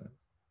Derek was at.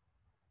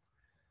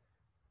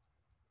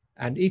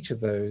 And each of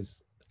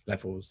those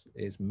levels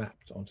is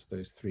mapped onto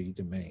those 3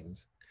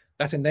 domains.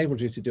 That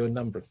enables you to do a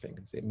number of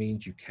things. It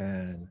means you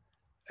can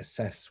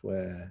assess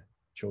where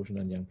children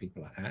and young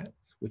people are at,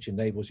 which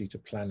enables you to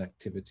plan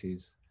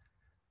activities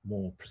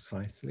more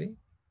precisely.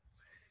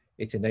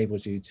 It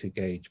enables you to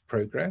gauge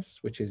progress,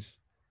 which is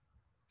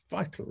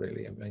vital,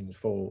 really, I mean,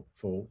 for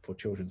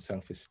children's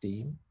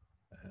self-esteem.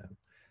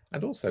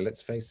 And also,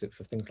 let's face it,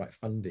 for things like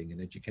funding and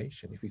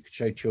education. If we could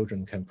show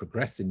children can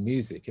progress in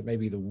music, it may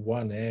be the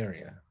one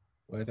area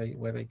where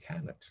they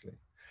can actually.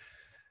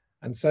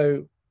 And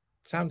so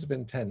Sounds of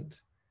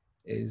Intent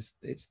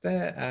it's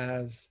there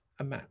as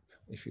a map,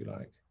 if you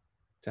like,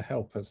 to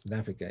help us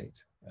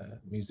navigate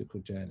musical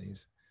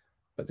journeys.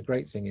 But the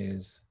great thing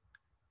is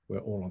we're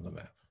all on the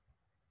map.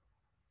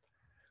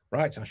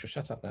 Right, I shall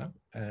shut up now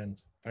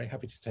and very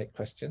happy to take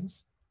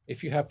questions.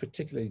 If you have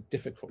particularly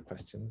difficult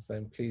questions,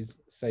 then please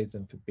save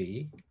them for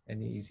B.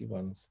 Any easy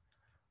ones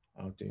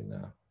I'll do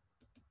now.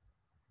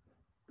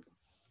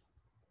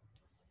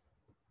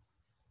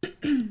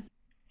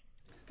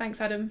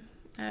 Thanks, Adam.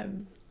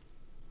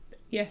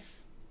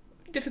 Yes,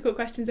 difficult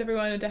questions,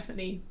 everyone, are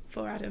definitely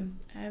for Adam.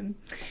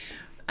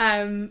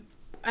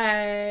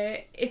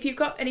 If you've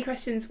got any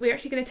questions, we're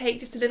actually going to take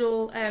just a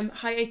little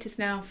hiatus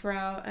now for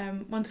our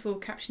wonderful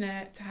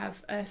captioner to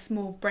have a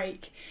small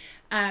break.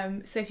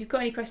 So if you've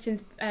got any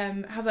questions,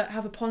 have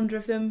a ponder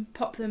of them,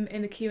 pop them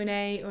in the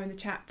Q&A or in the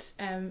chat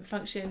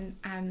function,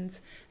 and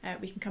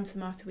we can come to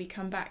them after we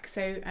come back.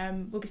 So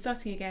we'll be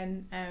starting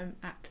again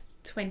at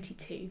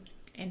 22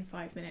 in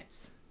 5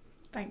 minutes.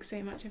 Thanks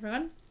so much,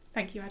 everyone.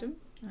 Thank you, Adam.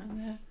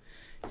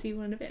 I'll see you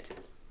all in a bit.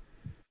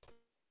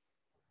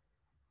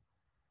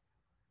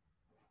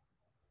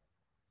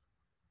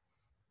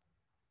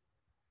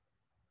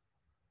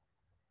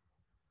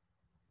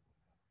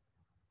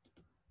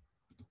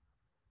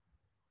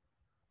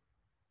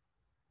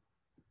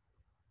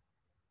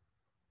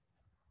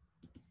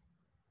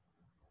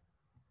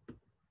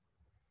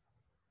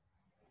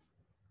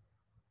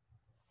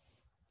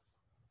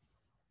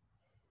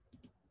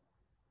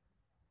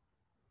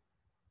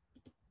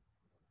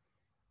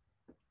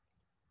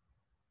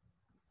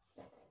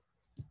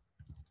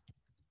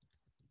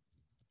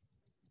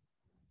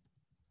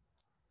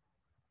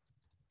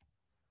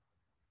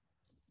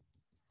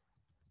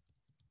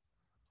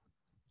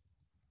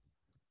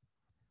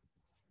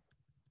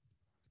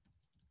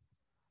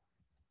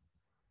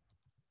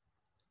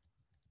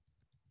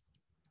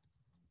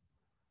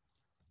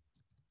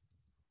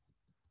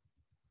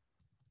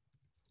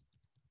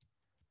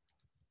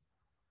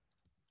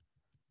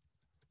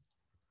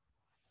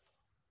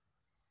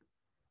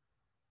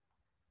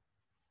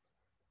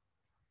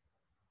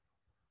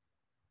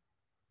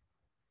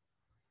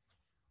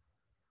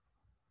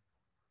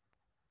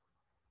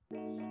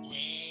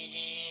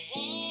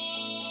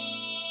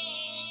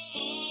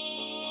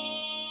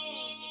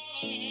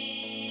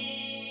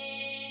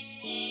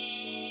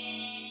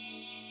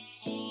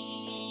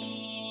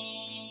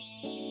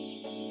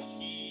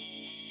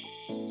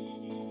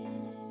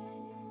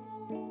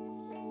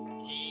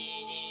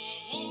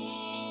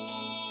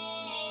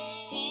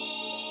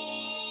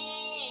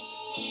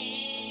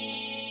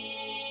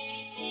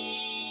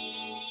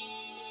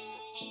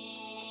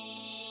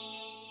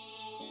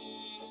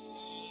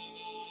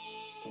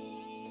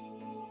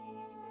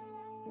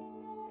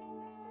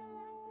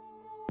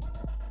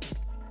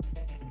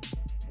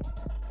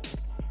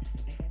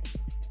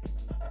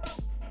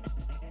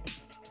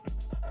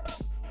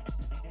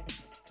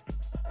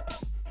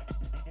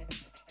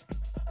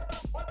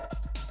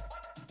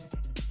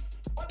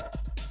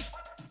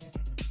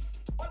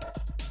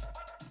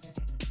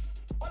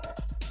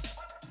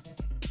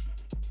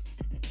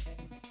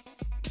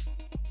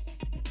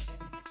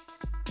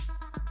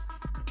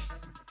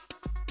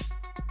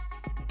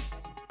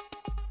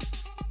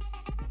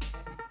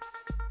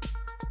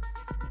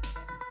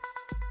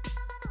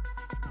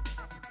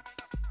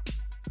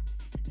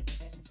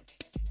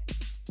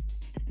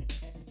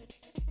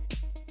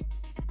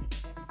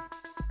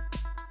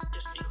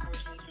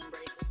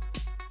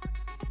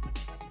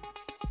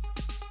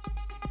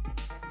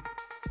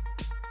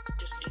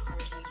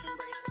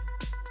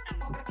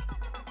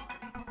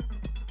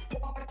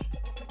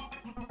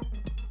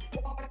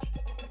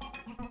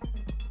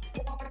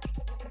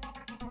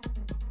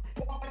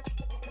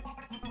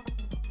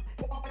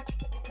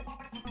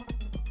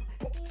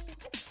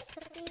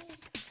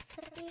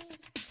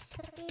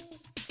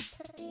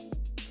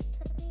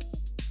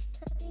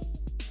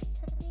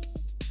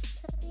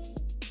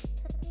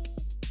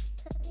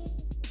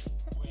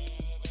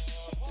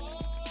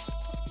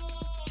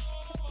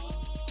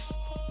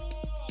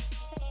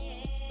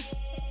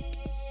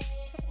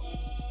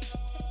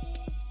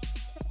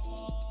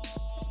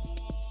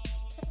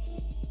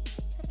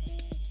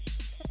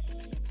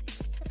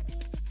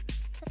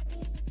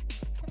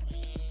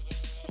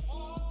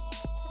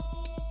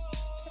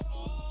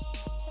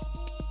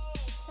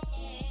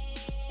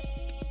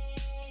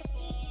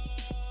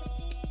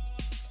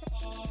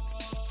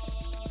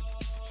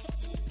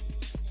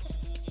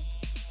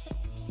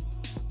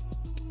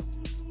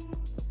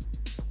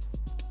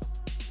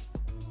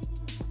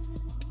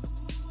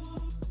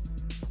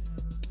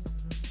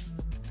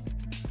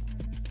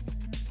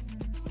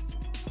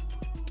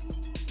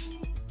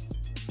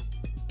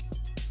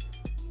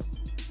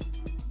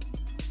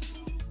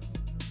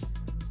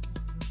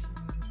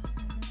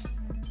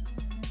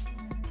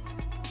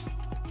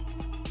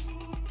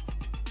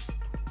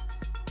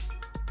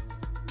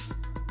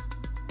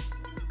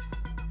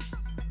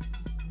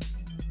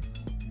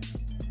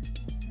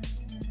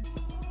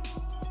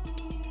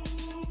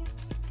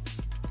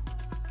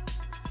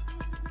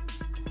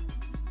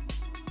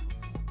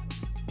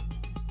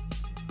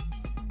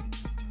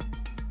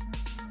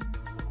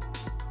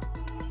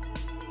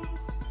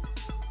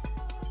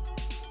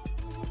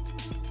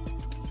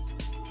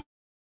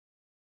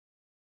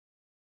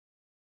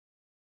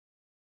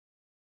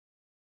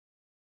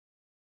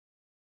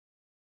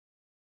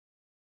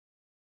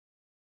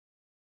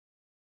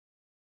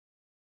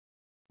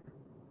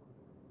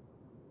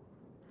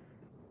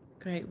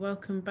 Great.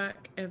 Welcome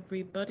back,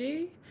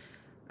 everybody.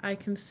 I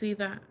can see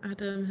that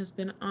Adam has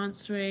been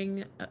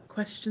answering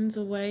questions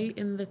away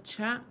in the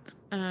chat.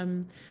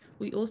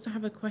 We also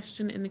have a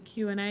question in the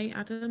Q&A,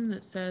 Adam,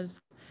 that says,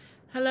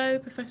 hello,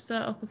 Professor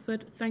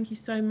Ockelford. Thank you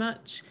so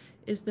much.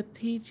 Is the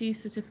PG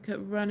certificate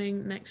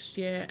running next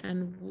year,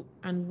 and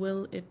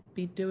will it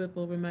be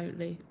doable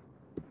remotely?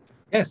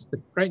 Yes, the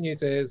great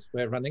news is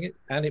we're running it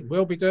and it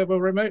will be doable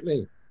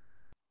remotely.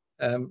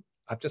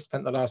 I've just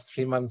spent the last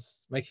 3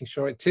 months making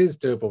sure it is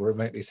doable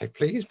remotely. So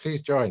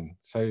please join.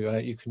 So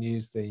you can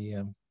use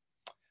the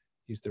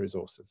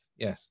resources.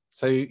 Yes.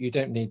 So you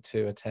don't need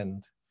to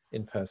attend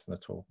in person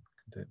at all.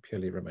 You can do it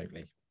purely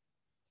remotely.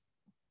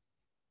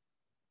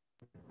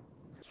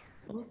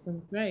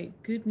 Awesome.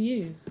 Great. Good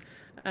news.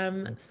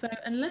 So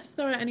unless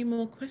there are any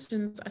more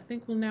questions, I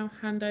think we'll now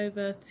hand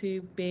over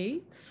to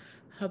Bea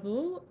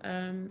Hubble.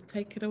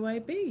 Take it away,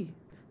 Bea.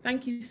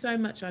 Thank you so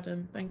much,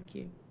 Adam. Thank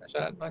you.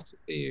 Pleasure. Nice to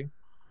see you.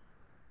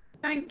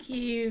 Thank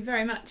you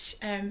very much,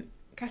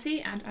 Cassie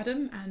and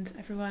Adam and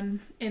everyone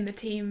in the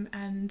team,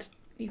 and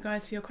you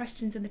guys for your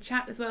questions in the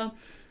chat as well.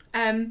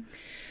 I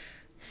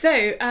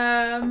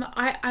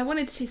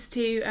wanted just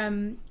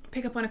to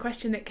pick up on a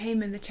question that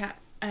came in the chat,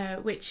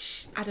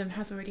 which Adam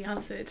has already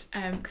answered,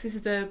 because this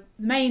is the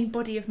main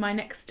body of my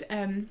next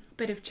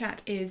bit of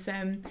chat is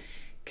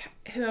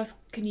who else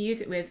can you use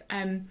it with,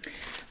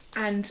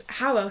 and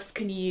how else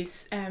can you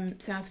use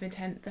Sounds of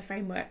Intent, the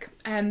framework.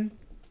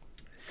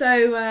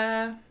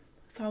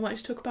 So I wanted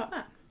to talk about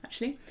that,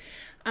 actually.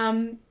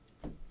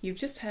 You've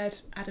just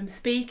heard Adam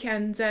speak,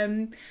 and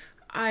you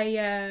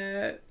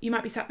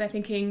might be sat there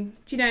thinking,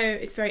 do you know,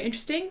 it's very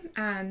interesting,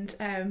 and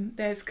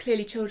there's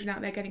clearly children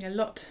out there getting a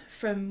lot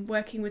from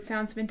working with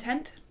Sounds of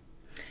Intent.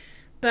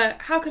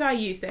 But how could I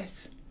use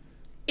this?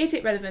 Is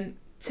it relevant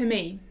to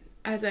me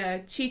as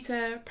a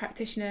tutor,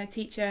 practitioner,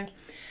 teacher?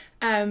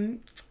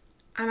 And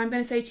I'm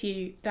going to say to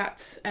you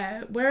that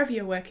wherever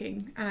you're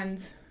working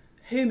and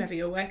whomever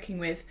you're working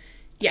with,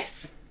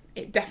 yes,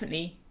 it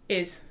definitely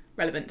is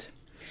relevant.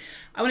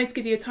 I wanted to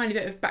give you a tiny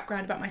bit of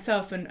background about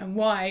myself and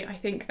why I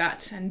think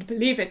that and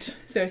believe it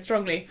so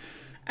strongly.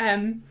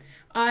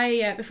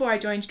 Before I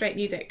joined Straight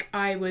Music,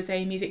 I was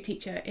a music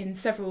teacher in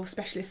several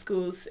specialist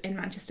schools in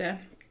Manchester.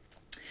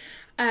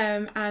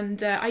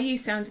 And I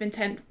used Sounds of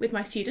Intent with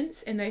my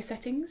students in those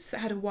settings that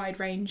had a wide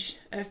range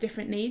of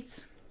different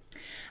needs.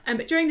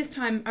 But during this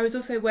time, I was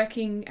also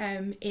working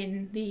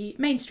in the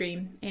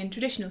mainstream, in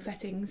traditional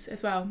settings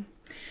as well.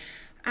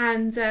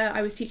 And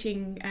I was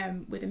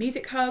teaching with a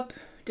music hub,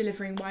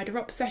 delivering wider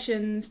op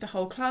sessions to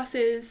whole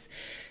classes,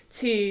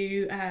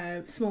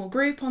 to small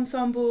group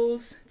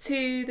ensembles,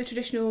 to the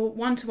traditional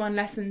one-to-one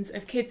lessons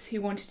of kids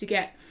who wanted to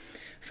get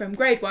from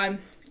grade 1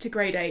 to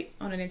grade 8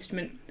 on an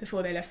instrument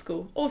before they left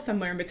school, or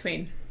somewhere in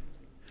between.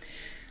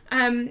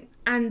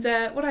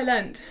 What I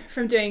learned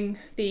from doing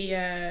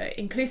the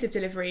inclusive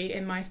delivery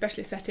in my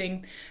specialist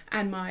setting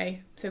and my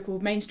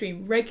so-called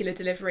mainstream regular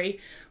delivery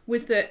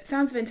was that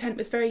Sounds of Intent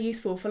was very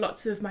useful for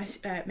lots of my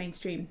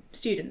mainstream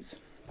students.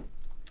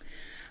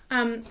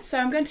 So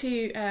I'm going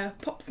to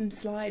pop some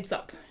slides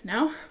up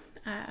now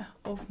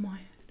of my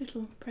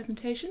little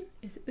presentation.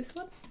 Is it this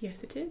one?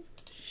 Yes, it is.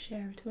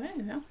 Share it away.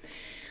 There.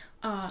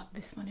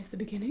 This one is the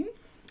beginning.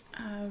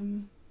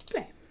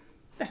 There.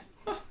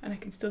 Oh, and I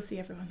can still see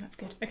everyone. That's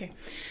good. Okay.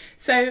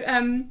 So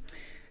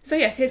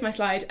yes, here's my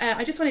slide.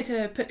 I just wanted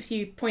to put a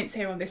few points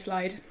here on this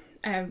slide,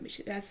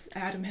 which, as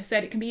Adam has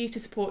said, it can be used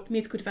to support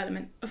musical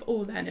development of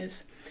all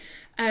learners.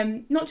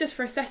 Not just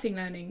for assessing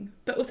learning,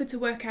 but also to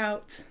work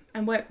out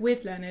and work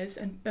with learners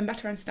and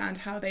better understand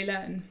how they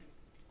learn.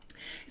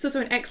 It's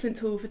also an excellent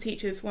tool for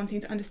teachers wanting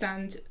to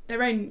understand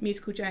their own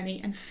musical journey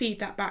and feed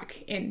that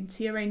back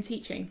into your own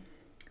teaching.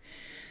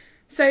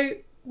 So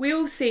we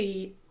all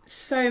see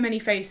so many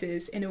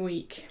faces in a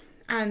week,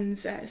 and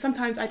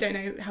sometimes, I don't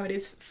know how it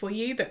is for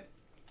you, but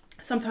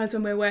sometimes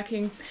when we're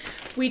working,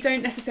 we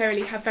don't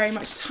necessarily have very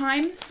much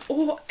time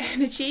or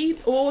energy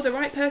or the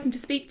right person to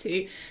speak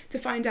to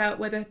find out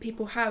whether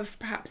people have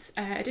perhaps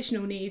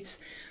additional needs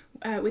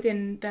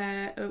within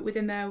their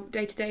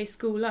day-to-day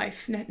school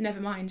life, never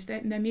mind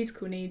their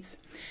musical needs.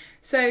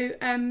 So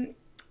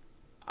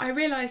I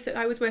realised that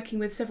I was working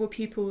with several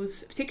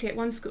pupils, particularly at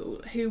one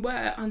school, who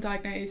were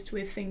undiagnosed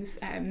with things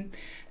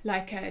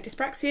like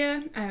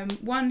dyspraxia,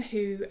 one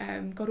who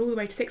got all the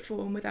way to sixth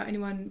form without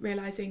anyone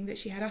realising that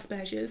she had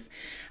Asperger's,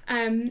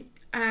 and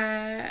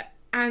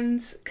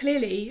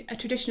clearly a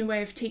traditional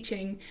way of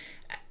teaching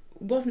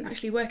wasn't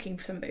actually working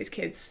for some of those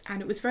kids,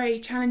 and it was very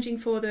challenging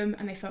for them,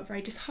 and they felt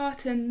very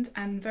disheartened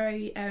and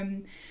very,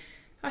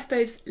 I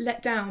suppose,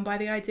 let down by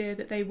the idea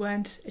that they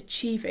weren't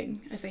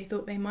achieving as they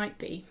thought they might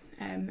be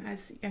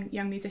as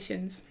young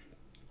musicians.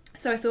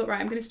 So I thought, right,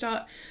 I'm going to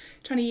start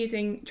trying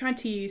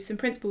to use some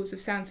principles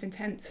of Sounds of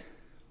Intent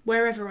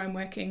wherever I'm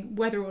working,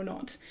 whether or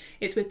not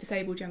it's with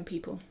disabled young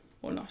people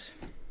or not.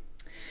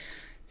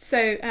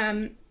 So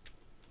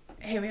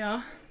here we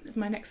are. As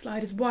my next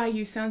slide is why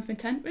use Sounds of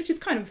Intent, which is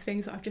kind of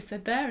things that I've just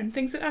said there and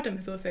things that Adam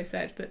has also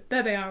said, but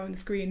there they are on the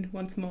screen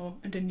once more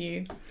and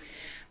anew.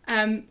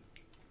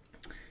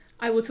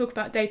 I will talk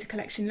about data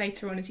collection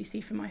later on, as you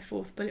see from my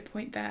 4th bullet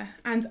point there.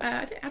 And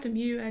Adam,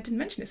 you didn't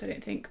mention this, I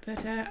don't think,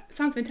 but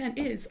Sounds of Intent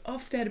is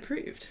Ofsted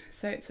approved.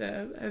 So it's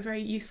a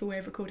very useful way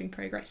of recording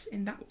progress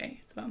in that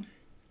way as well.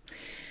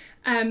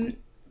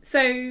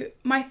 So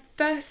my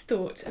first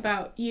thought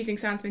about using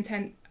Sounds of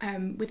Intent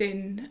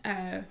within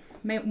a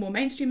more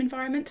mainstream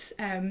environment,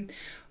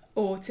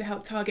 or to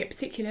help target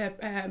particular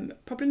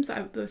problems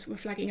that were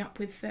flagging up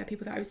with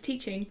people that I was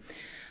teaching,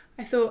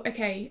 I thought,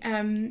 okay,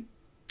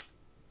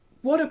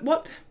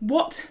 what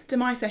do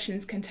my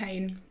sessions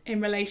contain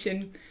in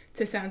relation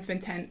to Sounds of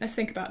Intent? Let's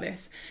think about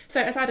this. So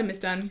as Adam has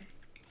done,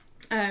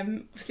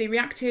 obviously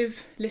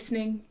reactive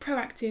listening,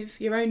 proactive,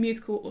 your own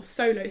musical or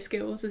solo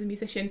skills as a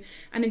musician,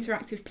 and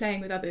interactive playing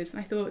with others. And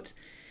I thought,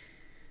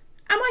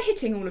 am I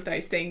hitting all of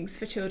those things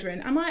for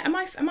children? Am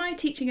I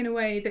teaching in a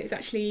way that is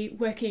actually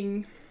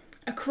working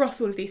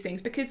across all of these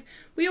things? Because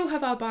we all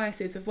have our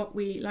biases of what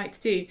we like to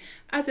do.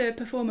 As a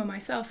performer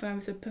myself, I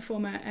was a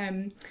performer,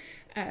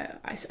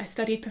 I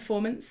studied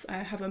performance. I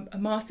have a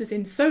master's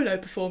in solo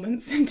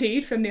performance,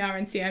 indeed, from the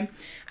RNCM.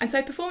 And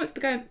so performance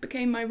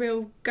became my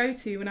real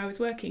go-to when I was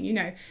working. You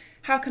know,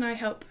 how can I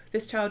help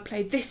this child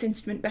play this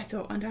instrument better,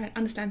 or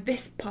understand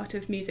this part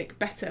of music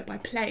better by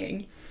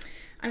playing?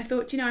 And I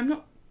thought, you know,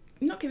 I'm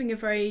not giving a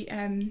very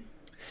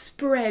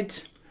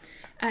spread,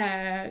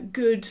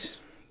 good,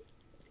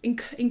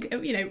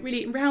 you know,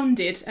 really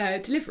rounded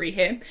delivery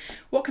here.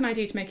 What can I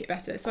do to make it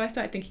better? So I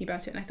started thinking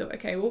about it, and I thought,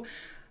 okay, well,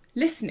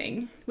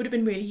 listening would have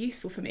been really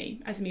useful for me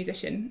as a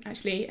musician.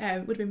 Actually,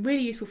 would have been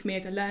really useful for me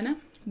as a learner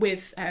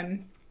with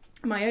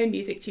my own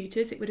music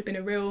tutors. It would have been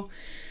a real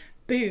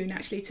boon,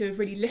 actually, to have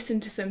really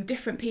listened to some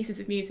different pieces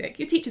of music.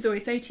 Your teachers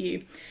always say to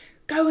you,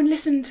 go and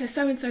listen to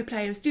so-and-so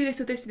players, do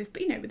this or this or this,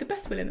 but you know, with the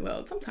best will in the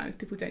world, sometimes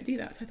people don't do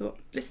that. So I thought,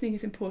 listening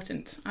is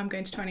important. I'm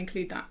going to try and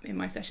include that in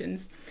my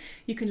sessions.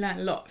 You can learn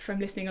a lot from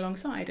listening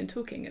alongside and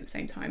talking at the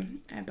same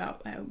time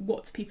about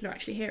what people are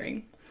actually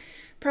hearing.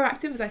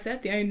 Proactive, as I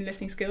said, the own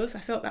listening skills, I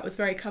felt that was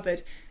very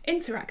covered.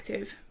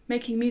 Interactive,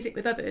 making music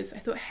with others, I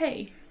thought,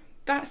 hey,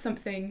 that's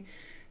something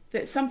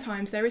that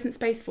sometimes there isn't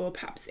space for,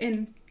 perhaps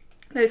in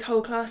those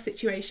whole class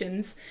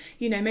situations.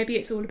 You know, maybe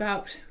it's all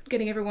about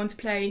getting everyone to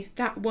play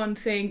that one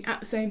thing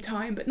at the same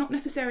time, but not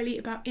necessarily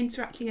about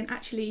interacting and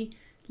actually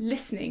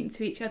listening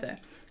to each other.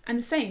 And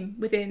the same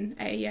within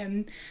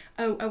a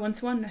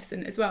one-to-one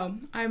lesson as well.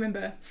 I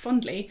remember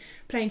fondly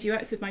playing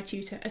duets with my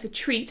tutor as a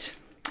treat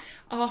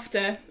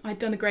after I'd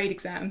done a grade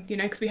exam, you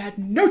know, because we had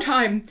no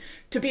time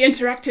to be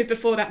interactive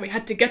before that. We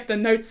had to get the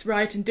notes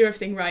right and do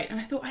everything right. And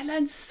I thought I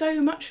learned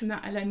so much from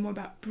that. I learned more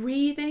about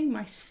breathing,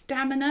 my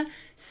stamina,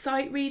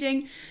 sight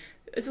reading.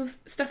 It's all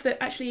stuff that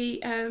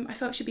actually I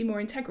felt should be more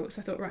integral.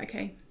 So I thought, right,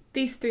 okay,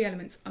 these 3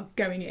 elements are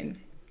going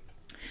in.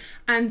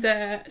 And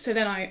so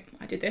then I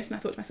did this, and I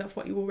thought to myself,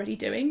 what are you already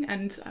doing?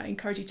 And I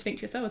encourage you to think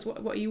to yourselves,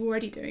 what are you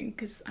already doing?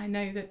 Because I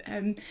know that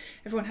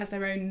everyone has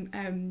their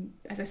own,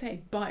 as I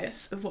say,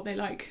 bias of what they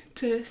like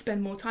to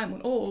spend more time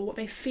on, or what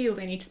they feel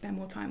they need to spend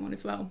more time on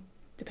as well,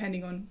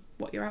 depending on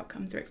what your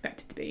outcomes are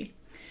expected to be.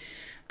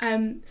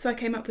 So I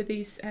came up with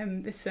this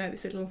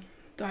little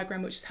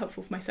diagram, which was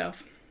helpful for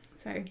myself.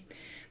 So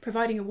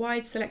providing a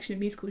wide selection of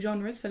musical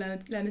genres for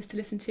learners to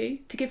listen to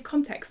give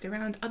context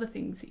around other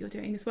things that you're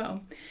doing as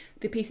well,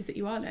 the pieces that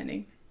you are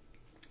learning.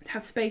 To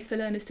have space for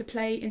learners to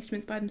play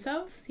instruments by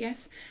themselves,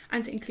 yes,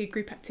 and to include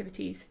group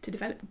activities to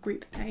develop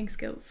group playing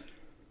skills.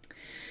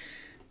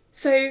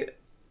 So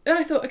then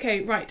I thought,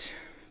 okay, right,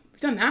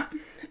 we've done that.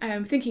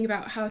 Thinking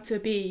about how to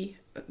be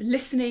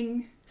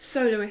listening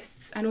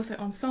soloists and also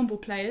ensemble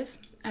players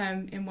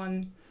in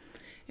one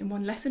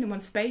lesson, in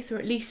one space, or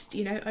at least,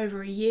 you know,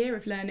 over a year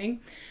of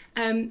learning.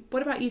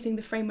 What about using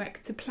the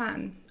framework to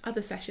plan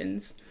other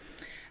sessions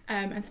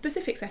and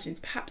specific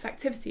sessions, perhaps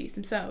activities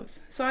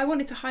themselves? So I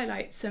wanted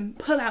to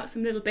pull out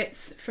some little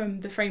bits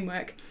from the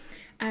framework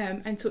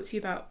and talk to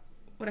you about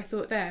what I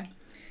thought there.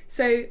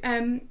 So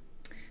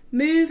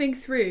moving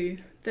through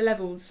the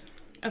levels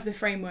of the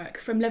framework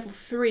from level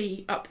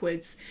 3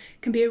 upwards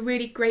can be a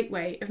really great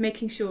way of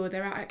making sure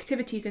there are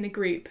activities in a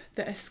group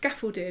that are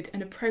scaffolded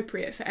and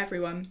appropriate for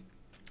everyone.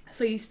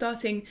 So you're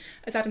starting,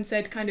 as Adam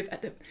said, kind of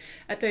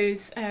at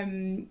those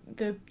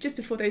just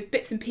before those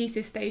bits and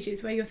pieces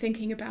stages where you're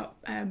thinking about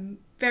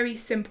very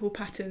simple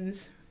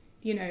patterns.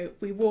 You know,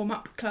 we warm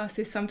up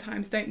classes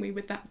sometimes, don't we,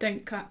 with that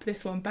don't clap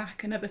this one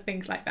back and other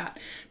things like that.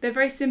 They're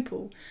very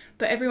simple,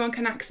 but everyone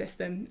can access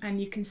them,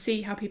 and you can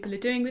see how people are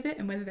doing with it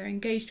and whether they're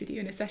engaged with you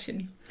in a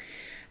session.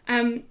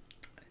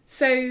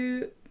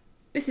 So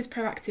this is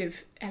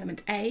proactive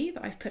element A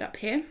that I've put up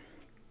here.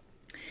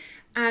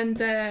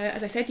 And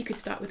as I said, you could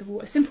start with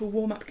a simple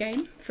warm-up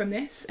game from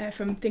this,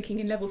 from thinking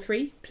in level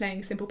 3,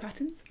 playing simple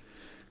patterns.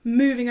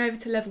 Moving over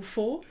to level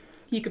 4,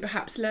 you could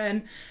perhaps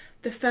learn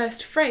the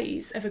first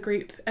phrase of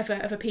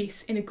a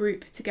piece in a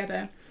group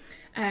together,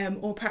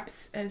 or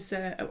perhaps as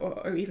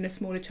or even a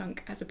smaller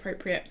chunk as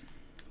appropriate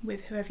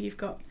with whoever you've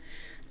got.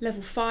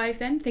 Level 5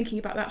 then, thinking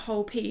about that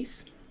whole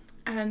piece.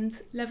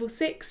 And level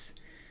 6,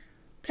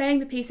 playing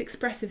the piece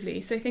expressively.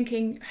 So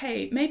thinking,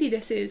 hey, maybe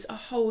this is a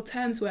whole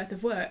term's worth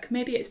of work.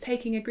 Maybe it's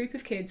taking a group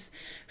of kids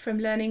from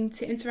learning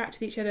to interact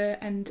with each other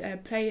and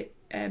play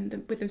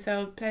with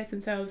themselves, play as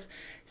themselves,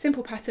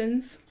 simple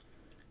patterns,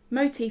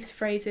 motifs,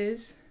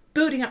 phrases,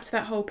 building up to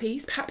that whole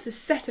piece, perhaps a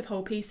set of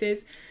whole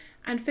pieces,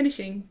 and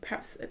finishing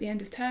perhaps at the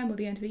end of term or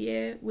the end of a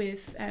year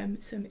with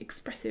some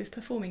expressive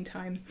performing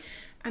time.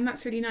 And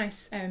that's really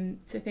nice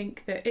to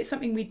think that it's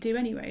something we do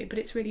anyway, but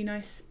it's really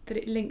nice that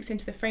it links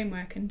into the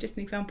framework. And just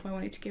an example I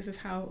wanted to give of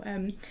how,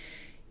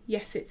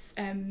 yes, it's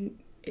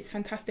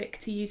fantastic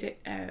to use it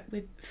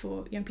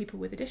for young people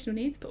with additional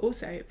needs, but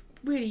also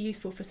really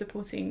useful for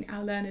supporting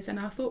our learners and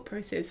our thought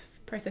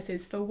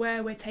processes for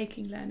where we're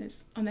taking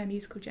learners on their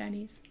musical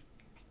journeys.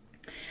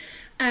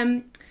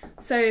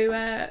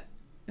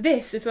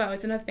 This as well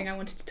is another thing I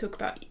wanted to talk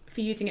about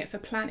for using it for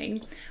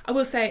planning. I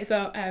will say as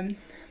well,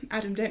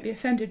 Adam, don't be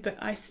offended, but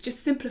I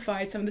just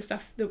simplified some of the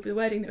stuff, the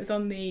wording that was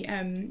on the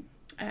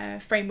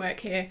framework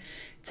here,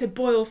 to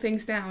boil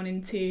things down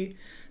into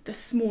the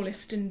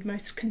smallest and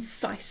most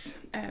concise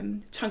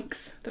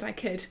chunks that I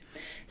could.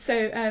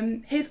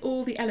 So here's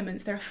all the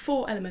elements. There are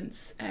 4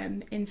 elements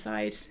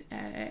inside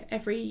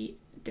every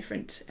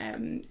different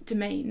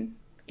domain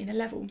in a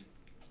level,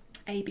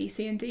 A, B,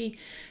 C and D.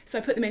 So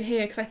I put them in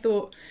here because I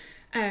thought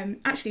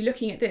actually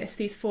looking at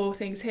these 4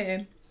 things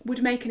here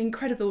would make an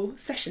incredible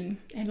session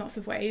in lots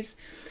of ways.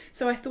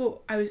 So I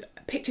thought, I was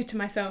pictured to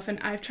myself, and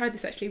I've tried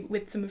this actually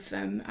with some of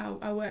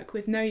our work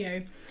with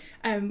Noyo.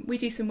 We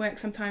do some work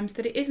sometimes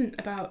that it isn't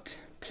about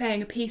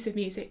playing a piece of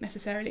music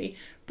necessarily,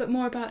 but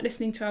more about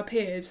listening to our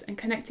peers and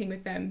connecting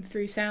with them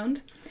through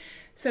sound.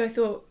 So I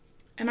thought,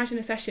 imagine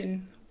a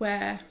session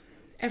where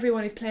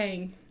everyone is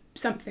playing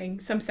something,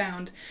 some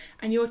sound,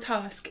 and your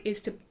task is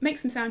to make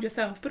some sound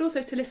yourself, but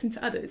also to listen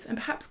to others and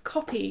perhaps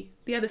copy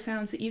the other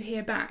sounds that you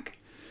hear back.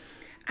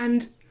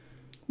 And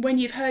when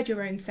you've heard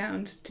your own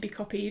sound to be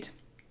copied,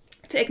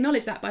 to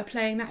acknowledge that by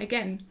playing that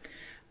again,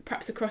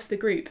 perhaps across the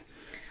group.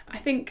 I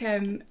think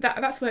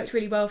that's worked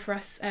really well for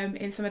us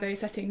in some of those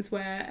settings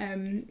where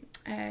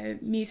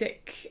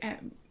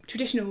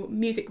traditional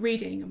music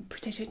reading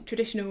and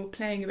traditional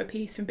playing of a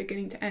piece from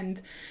beginning to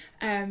end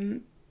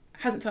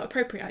hasn't felt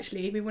appropriate.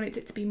 Actually, we wanted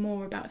it to be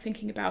more about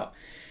thinking about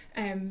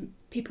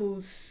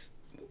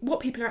what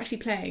people are actually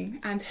playing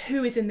and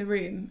who is in the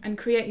room, and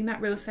creating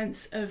that real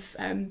sense of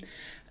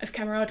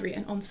camaraderie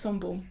and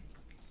ensemble,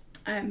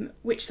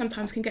 which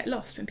sometimes can get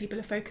lost when people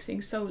are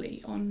focusing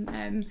solely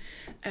on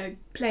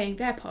playing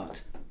their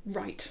part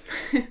right.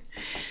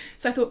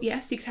 So I thought,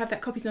 yes, you could have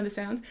that copies on the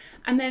sounds,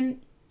 and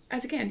then,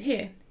 as again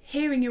here,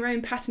 hearing your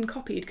own pattern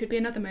copied could be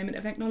another moment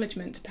of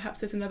acknowledgement.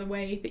 Perhaps there's another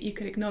way that you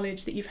could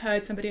acknowledge that you've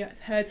heard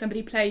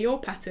somebody play your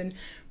pattern.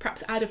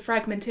 Perhaps add a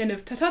fragment in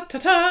of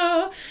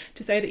ta-ta-ta-ta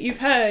to say that you've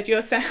heard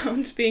your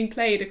sound being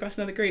played across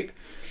another group.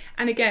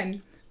 And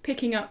again,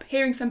 picking up,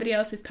 hearing somebody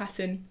else's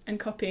pattern and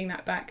copying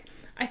that back.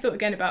 I thought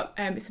again about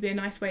this would be a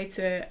nice way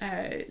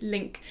to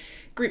link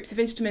groups of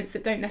instruments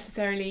that don't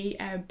necessarily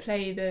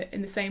play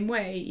in the same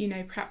way. You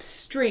know, perhaps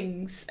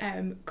strings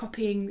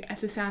copying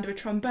the sound of a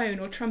trombone,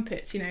 or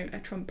trumpets. You know,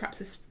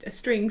 perhaps a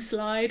string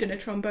slide and a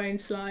trombone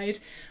slide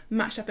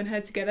matched up and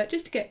heard together,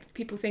 just to get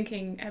people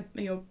thinking,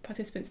 your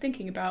participants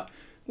thinking about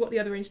what the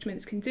other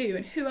instruments can do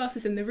and who else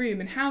is in the room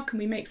and how can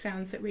we make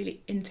sounds that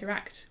really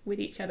interact with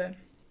each other.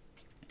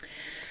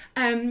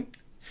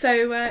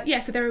 So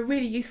there are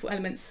really useful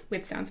elements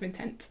with Sounds of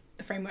Intent,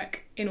 the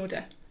framework, in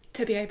order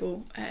to be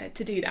able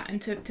to do that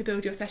and to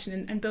build your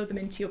session and build them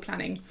into your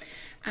planning.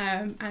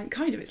 And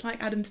kind of, it's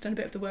like Adam's done a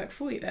bit of the work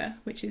for you there,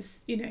 which is,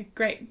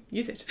 great,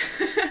 use it.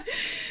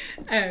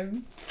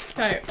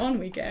 So on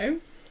we go.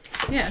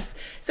 Yes,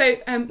 so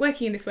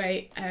working in this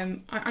way,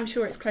 I'm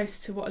sure it's close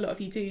to what a lot of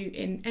you do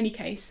in any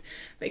case,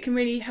 but it can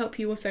really help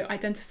you also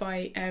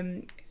identify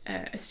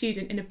a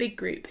student in a big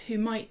group who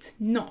might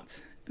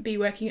not be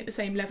working at the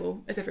same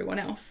level as everyone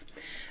else.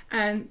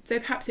 And so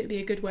perhaps it would be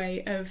a good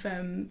way of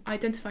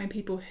identifying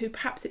people who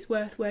perhaps it's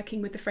worth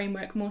working with the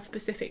framework more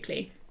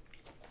specifically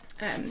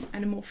and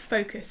a more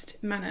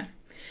focused manner.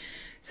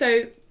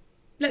 So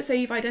let's say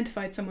you've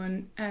identified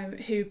someone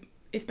who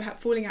is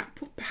perhaps falling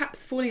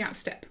out of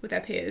step with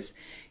their peers.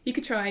 You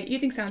could try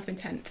using Sounds of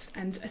Intent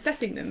and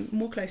assessing them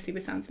more closely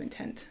with Sounds of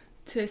Intent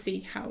to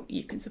see how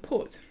you can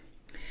support.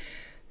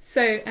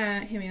 So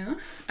here we are.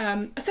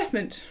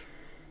 Assessment.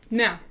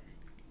 Now,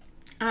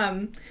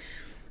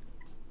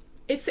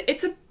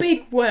 it's a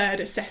big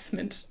word,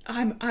 assessment.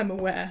 I'm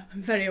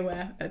very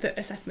aware that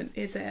assessment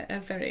is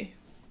a very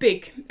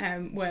big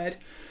word,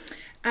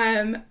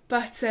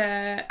 but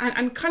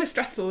and kind of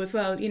stressful as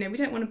well. We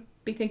don't want to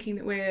be thinking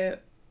that we're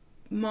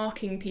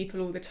marking people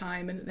all the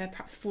time and that they're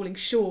perhaps falling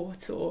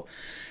short, or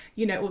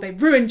or they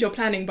ruined your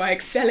planning by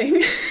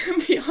excelling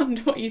beyond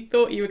what you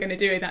thought you were going to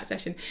do in that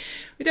session.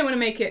 We don't want to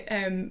make it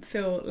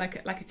feel like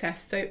a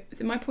test. So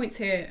my points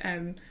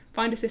here: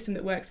 find a system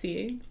that works for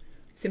you.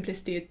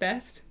 Simplicity is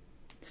best.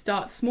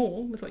 Start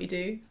small with what you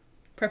do.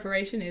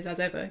 Preparation is, as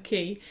ever,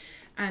 key.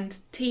 And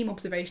team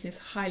observation is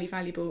highly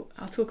valuable.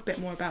 I'll talk a bit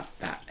more about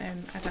that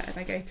as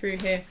I go through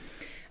here.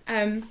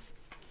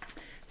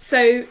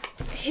 So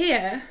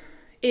here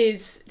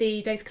is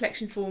the data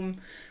collection form,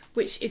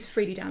 which is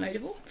freely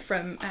downloadable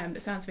from the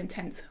Sounds of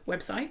Intent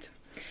website.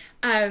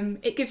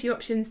 It gives you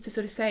options to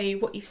sort of say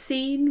what you've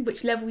seen,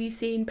 which level you've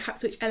seen,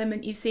 perhaps which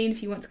element you've seen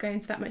if you want to go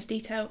into that much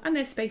detail, and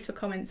there's space for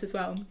comments as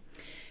well.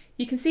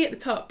 You can see at the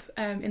top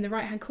in the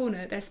right hand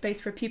corner there's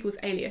space for a pupil's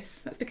alias.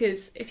 That's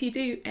because if you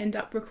do end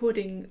up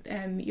recording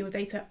your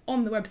data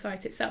on the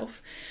website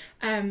itself,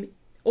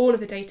 all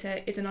of the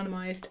data is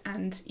anonymised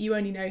and you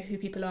only know who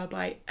people are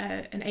by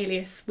an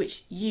alias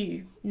which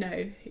you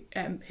know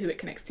who it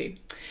connects to.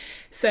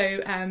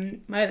 So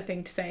my other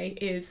thing to say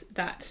is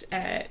that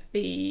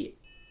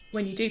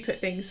when you do put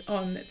things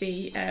on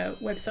the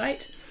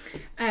website,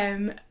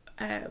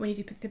 when you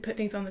do put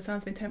things on the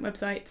Sounds of Intent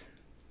website,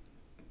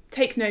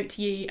 take note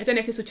I don't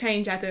know if this will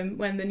change, Adam,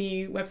 when the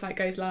new website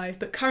goes live,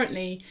 but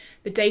currently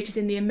the date is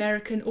in the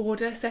American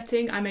order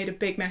setting. I made a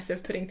big mess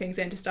of putting things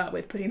in to start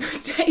with, putting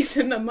the days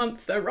and the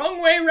months the wrong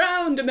way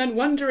round and then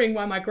wondering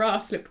why my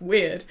graphs looked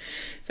weird.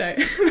 So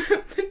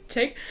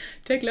take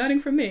learning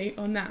from me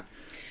on that.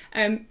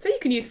 So you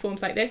can use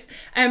forms like this.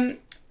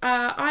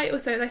 I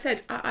also, as I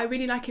said, I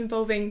really like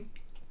involving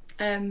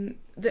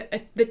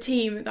the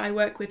team that I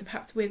work with,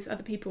 perhaps with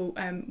other people,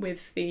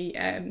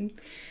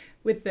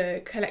 with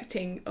the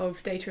collecting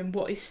of data and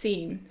what is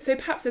seen. So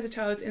perhaps there's a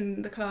child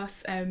in the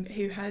class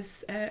who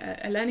has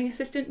a learning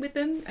assistant with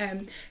them,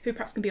 who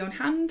perhaps can be on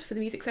hand for the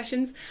music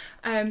sessions.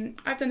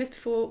 I've done this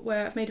before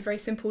where I've made a very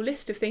simple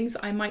list of things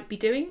that I might be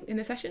doing in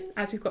the session,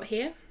 as we've got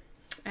here.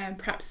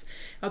 Perhaps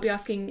I'll be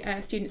asking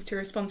students to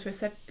respond to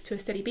a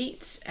steady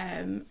beat,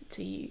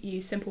 to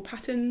use simple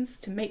patterns,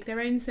 to make their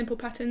own simple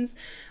patterns,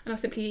 and I'll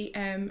simply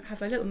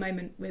have a little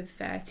moment with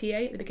TA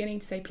at the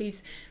beginning to say,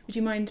 please, would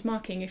you mind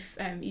marking if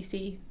you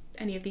see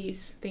any of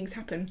these things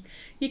happen.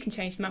 You can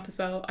change them up as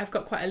well. I've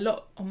got quite a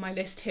lot on my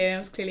list here. I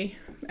was clearly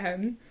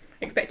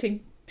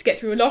expecting to get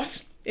through a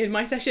lot in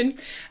my session,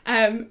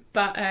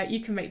 but you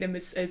can make them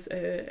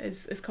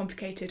as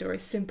complicated or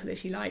as simple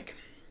as you like.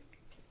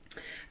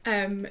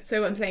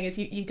 So what I'm saying is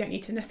you don't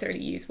need to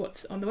necessarily use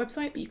what's on the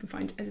website, but you can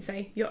find, as I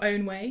say, your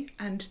own way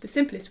and the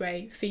simplest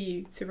way for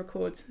you to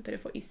record a bit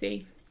of what you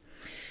see.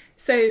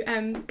 So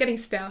getting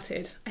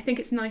started, I think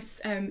it's nice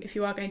if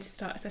you are going to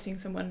start assessing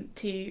someone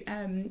to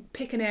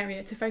pick an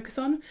area to focus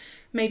on.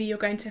 Maybe you're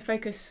going to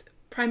focus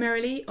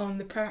primarily on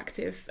the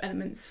proactive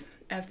elements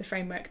of the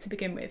framework to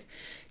begin with,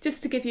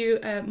 just to give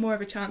you more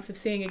of a chance of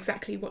seeing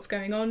exactly what's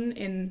going on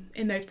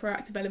in those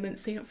proactive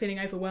elements, so you're not feeling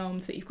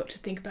overwhelmed that you've got to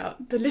think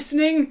about the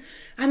listening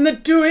and the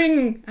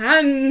doing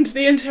and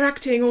the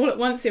interacting all at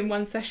once in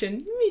one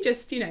session. You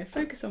just,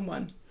 focus on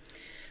one.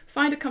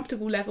 Find a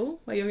comfortable level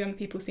where your young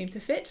people seem to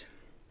fit.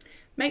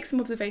 Make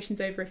some observations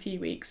over a few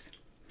weeks,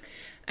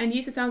 and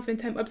use the Sounds of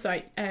Intent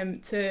website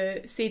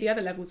to see the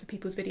other levels of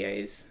people's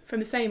videos from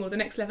the same or the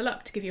next level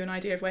up to give you an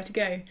idea of where to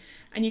go.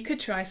 And you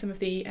could try some of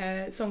the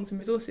songs and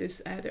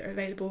resources that are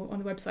available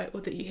on the website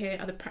or that you hear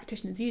other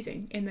practitioners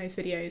using in those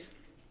videos,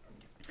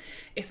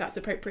 if that's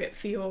appropriate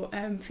for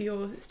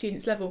your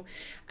students' level.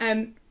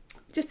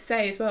 Just to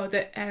say as well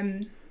that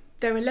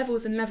there are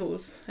levels and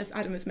levels, as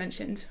Adam has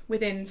mentioned,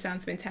 within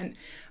Sounds of Intent.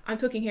 I'm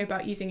talking here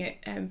about using it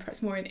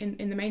perhaps more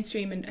in the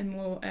mainstream and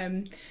more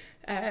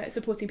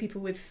supporting people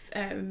with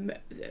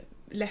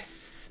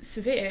less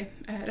severe,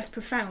 less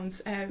profound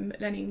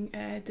learning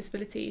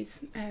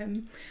disabilities.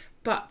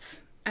 But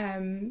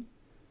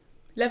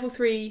level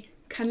 3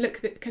 can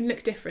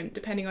look different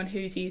depending on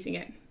who's using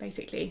it.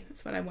 Basically,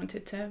 that's what I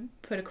wanted to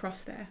put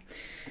across there.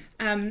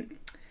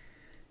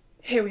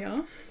 Here we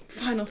are.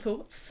 Final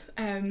thoughts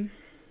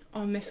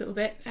on this little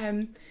bit.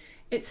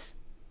 It's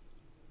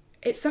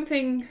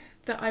something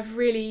that I've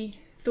really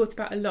thought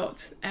about a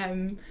lot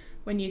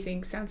when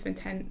using Sounds of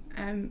Intent,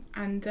 and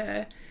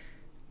I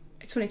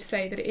just wanted to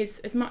say that it is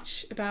as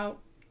much about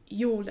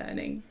your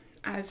learning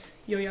as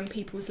your young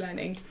people's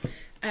learning,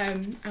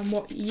 and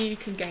what you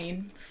can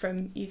gain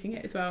from using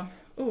it as well.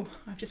 Oh,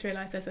 I've just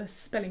realised there's a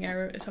spelling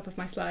error at the top of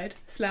my slide.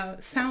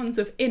 Sounds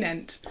of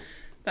Inent.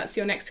 That's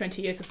your next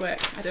 20 years of work,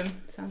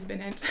 Adam. Sounds of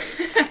Inent.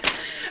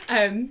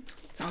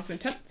 Sounds of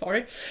Intent,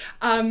 sorry.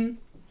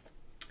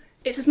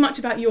 It's as much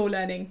about your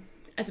learning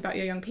as about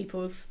your young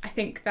people's. I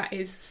think that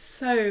is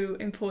so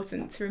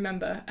important to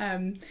remember,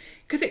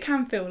 because it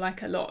can feel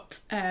like a lot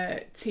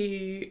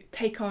to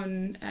take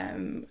on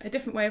a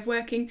different way of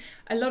working.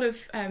 A lot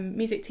of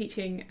music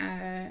teaching,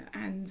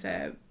 and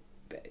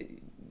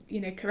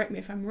correct me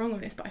if I'm wrong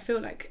on this, but I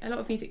feel like a lot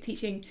of music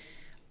teaching,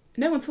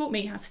 no one taught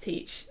me how to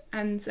teach,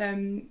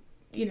 and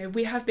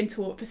we have been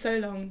taught for so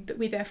long that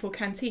we therefore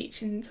can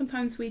teach, and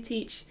sometimes we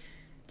teach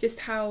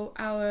just how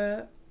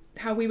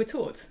we were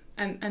taught,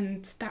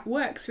 and that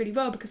works really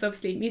well because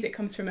obviously music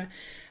comes from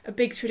a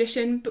big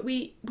tradition, but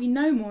we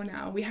know more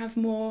now. We have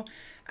more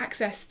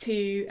access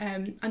to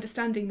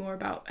understanding more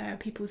about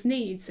people's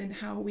needs and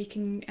how we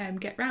can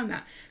get around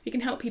that. We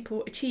can help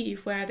people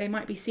achieve where they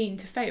might be seen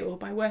to fail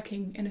by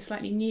working in a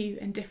slightly new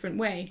and different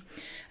way.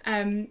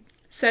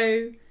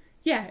 So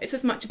yeah, it's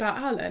as much about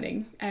our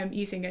learning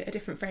using a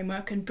different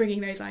framework and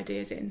bringing those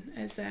ideas in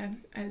as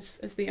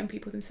the young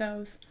people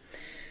themselves.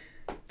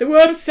 the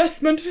word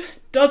assessment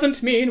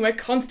doesn't mean we're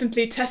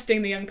constantly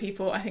testing the young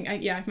people. I think,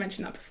 yeah, I've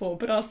mentioned that before,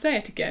 but I'll say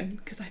it again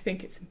because I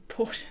think it's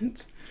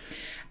important.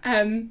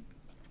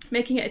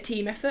 Making it a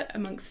team effort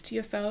amongst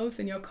yourselves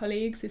and your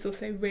colleagues is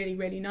also really,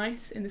 really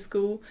nice in the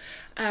school.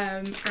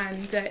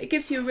 And it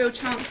gives you a real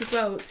chance as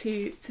well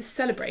to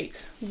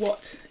celebrate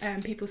what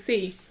people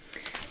see.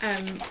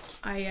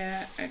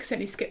 I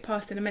accidentally skipped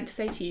past and I meant to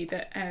say to you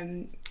that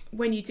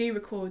when you do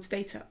record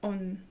data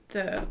on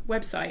the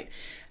website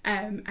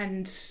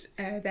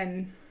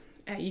then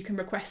you can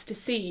request to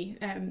see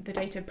the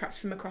data perhaps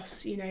from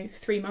across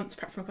 3 months,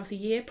 perhaps from across a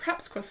year,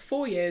 perhaps across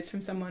 4 years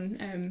from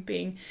someone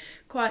being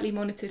quietly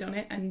monitored on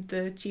it and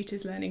the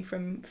tutors learning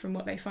from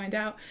what they find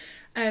out.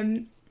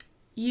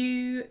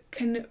 You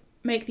can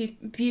make these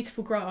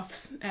beautiful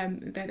graphs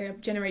that they're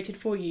generated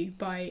for you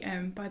by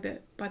the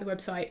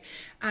website,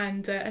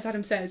 and as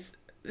Adam says,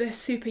 they're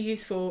super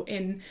useful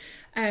in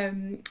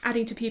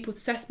adding to people's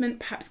assessment,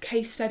 perhaps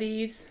case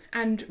studies,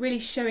 and really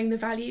showing the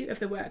value of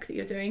the work that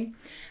you're doing.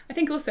 I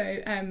think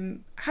also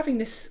having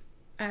this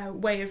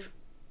way of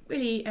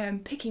really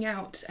picking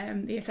out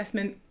the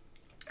assessment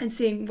and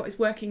seeing what is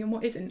working and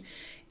what isn't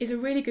is a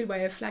really good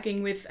way of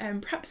flagging with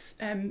perhaps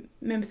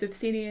members of the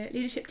senior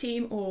leadership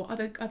team or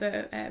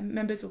other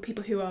members or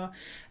people who are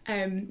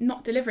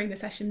not delivering the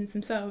sessions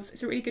themselves.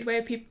 It's a really good way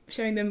of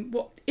showing them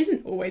what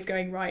isn't always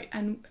going right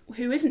and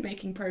who isn't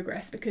making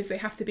progress because they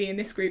have to be in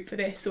this group for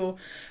this, or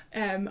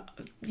they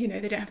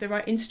don't have the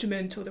right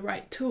instrument or the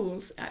right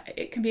tools.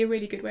 It can be a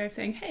really good way of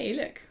saying, hey,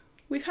 look,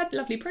 we've had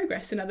lovely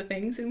progress in other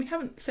things and we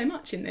haven't so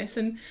much in this,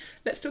 and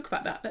let's talk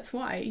about that. That's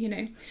why,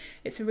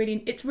 it's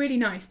really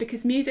nice,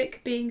 because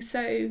music being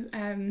so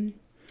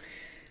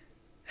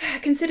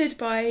considered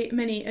by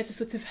many as a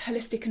sort of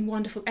holistic and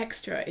wonderful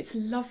extra, it's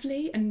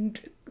lovely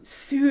and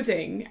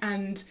soothing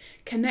and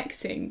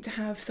connecting to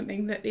have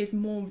something that is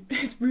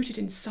rooted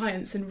in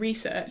science and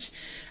research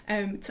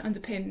to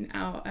underpin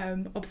our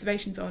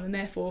observations on, and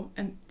therefore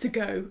to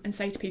go and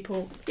say to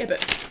people, yeah,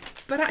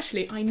 but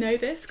actually I know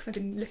this because I've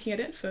been looking at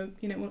it for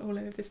all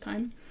over this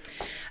time.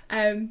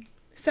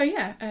 So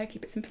yeah,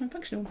 keep it simple and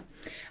functional.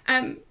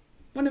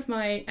 One of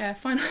my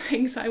final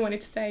things I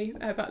wanted to say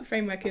about the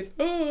framework is,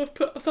 I've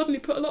suddenly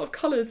put a lot of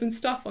colours and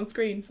stuff on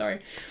screen,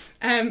 sorry.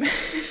 The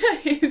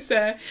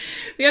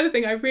other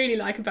thing I really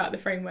like about the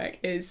framework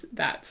is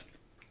that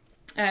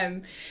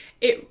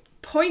it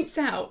points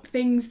out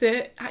things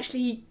that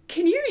actually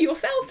can you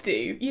yourself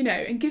do,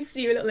 and gives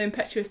you a little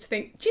impetus to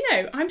think, do you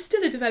know, I'm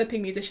still a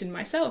developing musician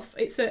myself.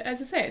 It's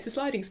as I say, it's a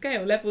sliding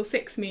scale. Level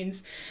 6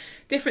 means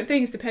different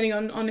things depending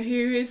on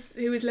who is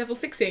level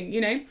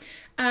 6ing,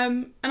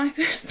 and I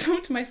just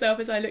thought to myself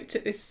as I looked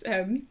at this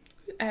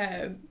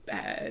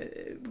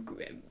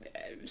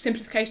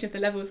simplification of the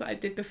levels that I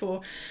did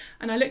before,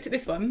 and I looked at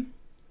this one,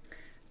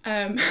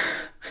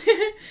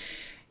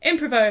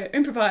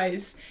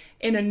 improvise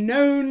in a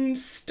known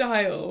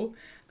style,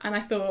 and I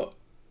thought,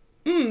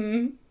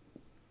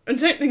 I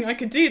don't think I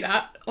could do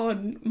that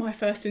on my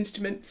first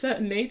instrument,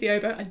 certainly the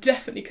oboe. I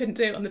definitely couldn't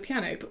do it on the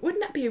piano, but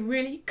wouldn't that be a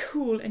really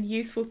cool and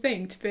useful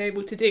thing to be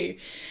able to do?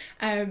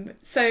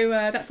 So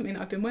that's something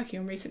that I've been working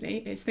on recently,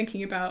 is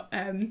thinking about,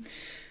 can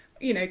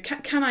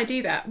I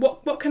do that?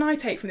 What can I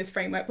take from this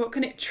framework? What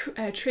can it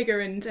trigger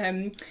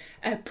and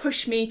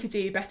push me to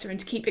do better and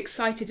to keep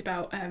excited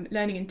about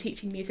learning and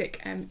teaching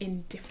music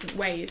in different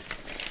ways?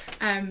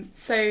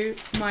 So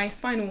my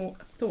final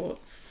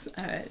thoughts,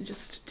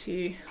 just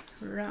to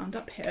round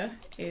up here,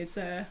 is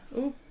there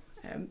we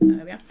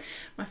are.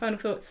 My final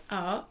thoughts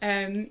are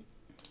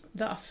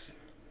thus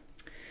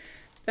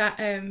that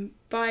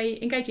by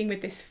engaging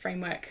with this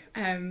framework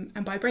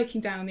and by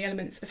breaking down the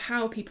elements of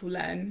how people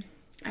learn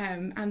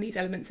and these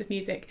elements of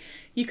music,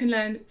 you can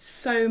learn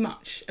so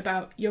much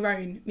about your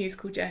own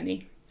musical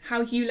journey,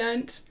 how you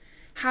learnt,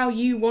 how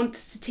you want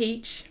to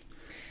teach,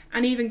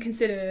 and even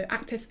consider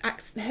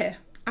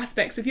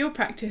aspects of your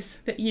practice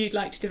that you'd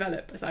like to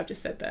develop, as I've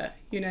just said there.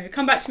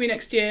 Come back to me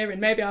next year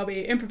and maybe I'll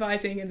be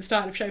improvising in the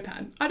style of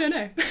Chopin. I don't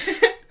know.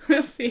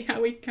 We'll see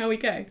how we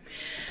go.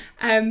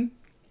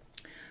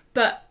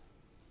 But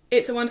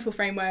it's a wonderful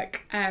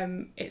framework.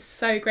 It's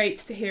so great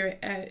to hear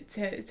it,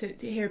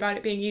 to hear about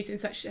it being used in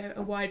such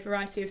a wide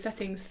variety of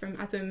settings from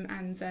Adam,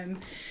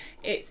 and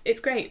it's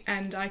great.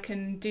 And I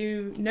can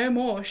do no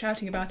more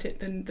shouting about it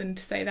than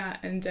to say that.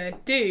 And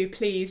do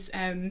please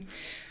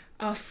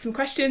ask some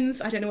questions.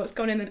 I don't know what's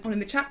going on in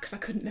the chat because I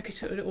couldn't look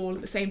at it all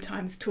at the same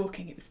time as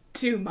talking. It was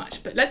too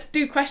much. But let's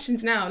do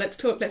questions now. Let's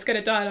talk. Let's get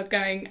a dialogue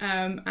going.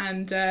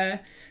 And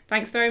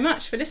thanks very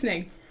much for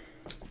listening.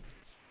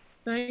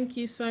 Thank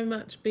you so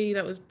much, Bea.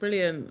 That was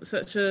brilliant.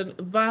 Such a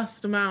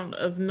vast amount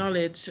of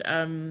knowledge.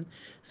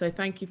 So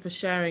thank you for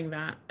sharing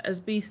that.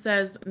 As Bea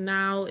says,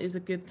 now is a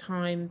good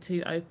time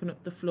to open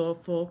up the floor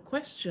for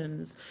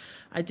questions.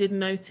 I did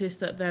notice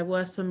that there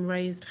were some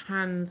raised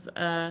hands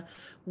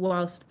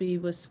whilst Bea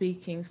was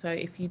speaking. So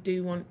if you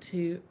do want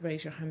to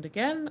raise your hand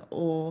again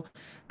or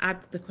add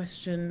the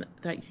question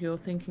that you're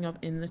thinking of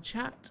in the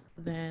chat,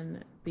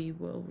 then Bea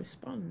will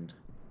respond.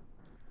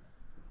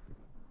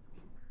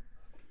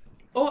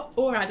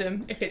 Or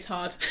Adam, if it's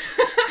hard.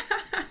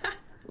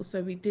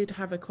 Also, we did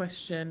have a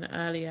question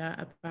earlier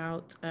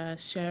about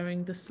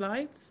sharing the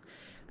slides,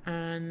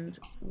 and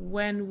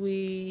when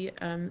we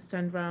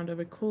send round a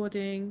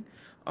recording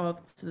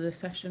of the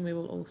session, we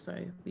will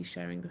also be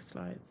sharing the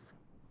slides.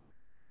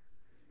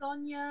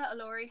 Sonia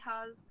Alori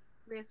has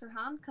raised her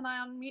hand. Can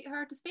I unmute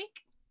her to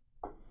speak?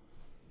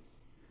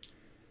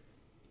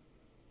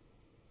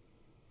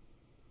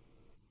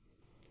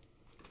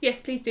 Yes,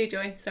 please do,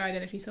 Joy. Sorry, I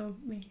don't know if you saw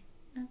me.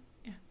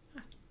 Yeah.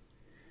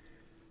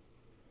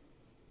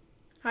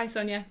 Hi,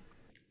 Sonia.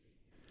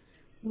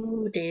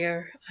 Oh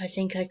dear, I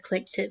think I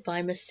clicked it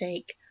by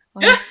mistake.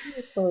 I'm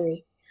so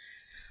sorry.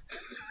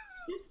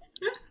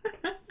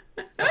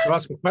 To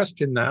ask a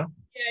question now.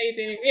 Yeah, you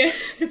do. Yeah,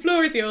 the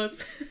floor is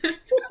yours.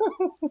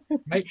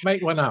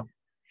 Make one up.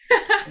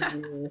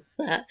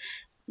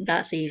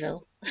 That's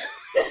evil.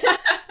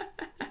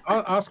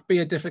 I'll ask Bea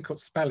a difficult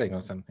spelling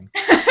or something.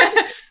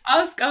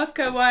 ask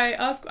her why.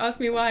 Ask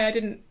me why I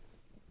didn't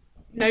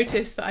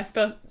notice that I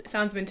spelled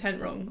Sounds of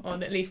Intent wrong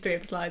on at least 3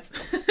 of the slides.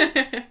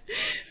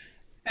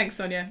 Thanks,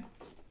 Sonia.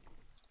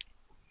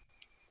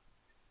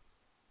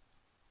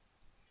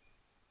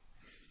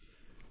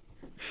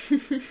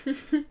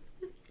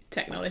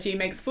 Technology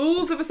makes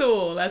fools of us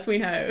all, as we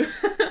know.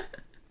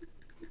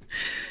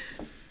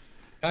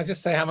 Can I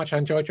just say how much I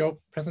enjoyed your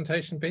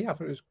presentation, Bea? I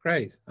thought it was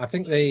great. I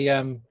think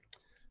the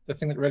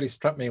thing that really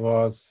struck me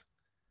was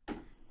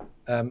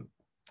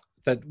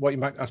that what you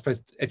might, I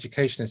suppose,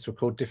 educationists would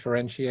call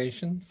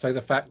differentiation. So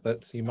the fact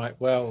that you might,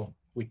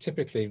 we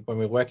typically, when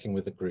we're working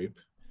with a group,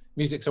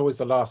 music's always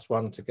the last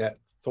one to get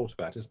thought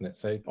about, isn't it?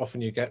 So often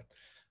you get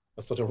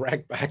a sort of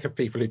rag bag of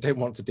people who don't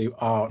want to do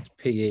art,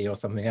 PE or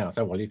something else.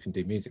 Oh, well, you can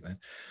do music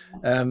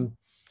then.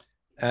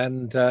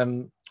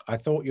 I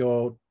thought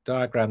your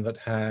diagram that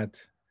had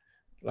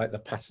like the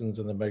patterns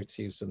and the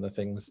motifs and the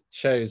things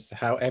shows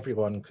how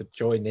everyone could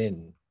join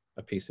in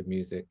a piece of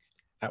music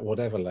at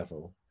whatever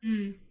level.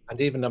 And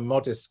even a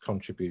modest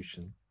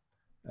contribution,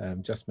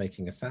 just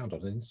making a sound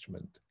on an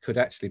instrument, could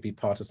actually be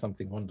part of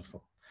something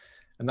wonderful.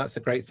 And that's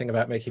a great thing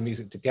about making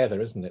music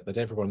together, isn't it? That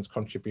everyone's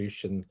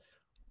contribution,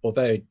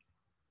 although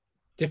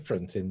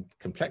different in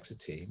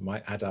complexity,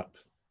 might add up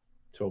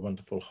to a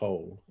wonderful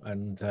whole.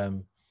 And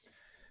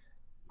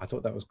I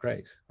thought that was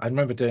great. I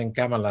remember doing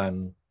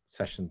gamelan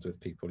sessions with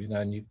people, you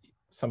know, and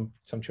some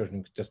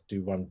children could just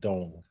do one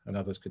dong and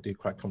others could do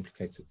quite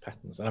complicated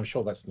patterns. And I'm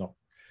sure that's not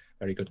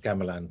very good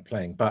gamelan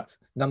playing, but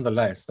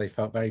nonetheless, they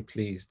felt very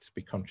pleased to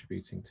be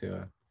contributing to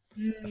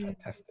a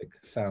fantastic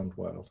sound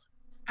world.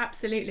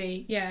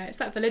 Absolutely, yeah. It's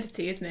that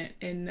validity, isn't it,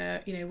 in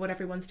you know, what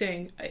everyone's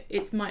doing.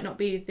 It might not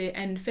be the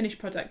end finished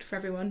product for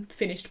everyone,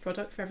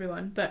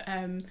 but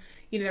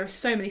you know, there are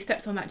so many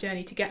steps on that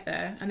journey to get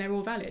there, and they're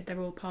all valid. They're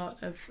all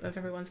part of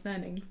everyone's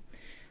learning.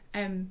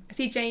 I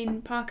see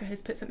Jane Parker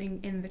has put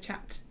something in the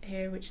chat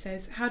here which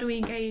says, how do we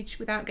engage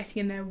without getting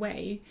in their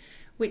way?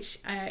 Which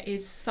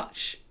is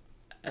such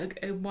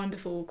a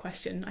wonderful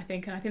question, I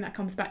think. And I think that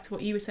comes back to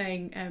what you were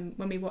saying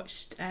when we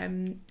watched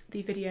the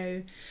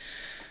video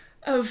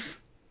of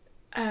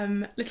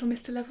Little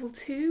Mr. Level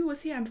 2,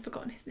 was he? I've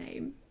forgotten his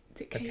name.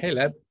 Is it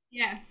Caleb?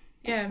 Yeah.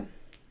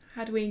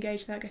 How do we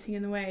engage without getting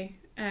in the way?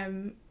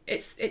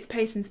 It's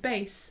pace and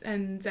space,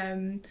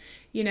 and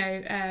you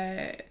know,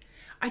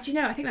 I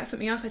think that's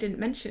something else I didn't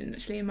mention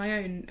actually in my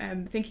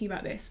own thinking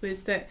about this,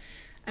 was that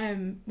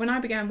when I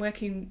began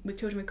working with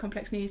children with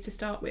complex needs to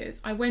start with,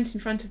 I went in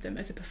front of them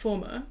as a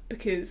performer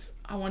because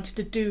I wanted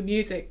to do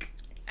music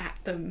at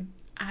them,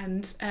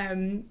 and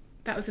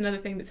that was another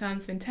thing that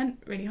Sounds of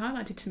Intent really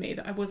highlighted to me,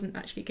 that I wasn't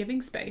actually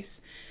giving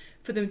space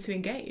for them to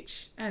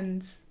engage,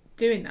 and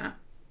doing that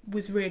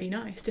was really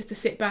nice, just to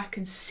sit back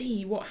and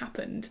see what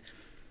happened,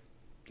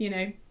 you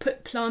know,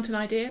 plant an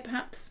idea,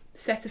 perhaps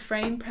set a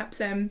frame,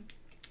 perhaps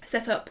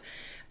set up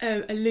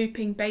a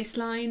looping bass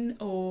line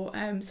or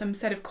some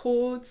set of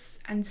chords,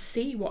 and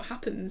see what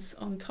happens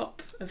on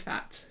top of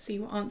that, see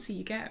what answer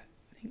you get.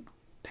 I think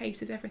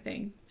pace is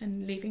everything,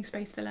 and leaving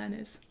space for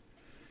learners.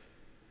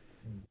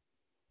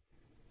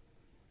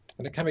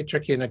 And it can be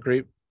tricky in a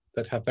group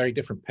that have very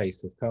different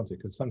paces, can't it?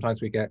 Because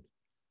sometimes we get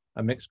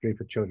a mixed group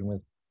of children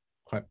with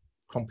quite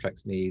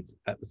complex needs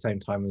at the same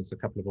time as a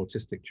couple of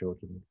autistic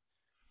children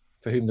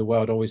for whom the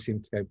world always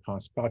seems to go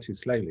past far too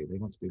slowly. They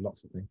want to do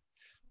lots of things.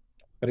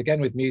 But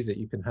again, with music,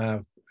 you can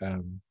have,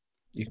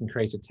 you can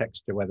create a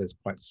texture where there's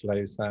quite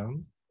slow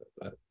sounds,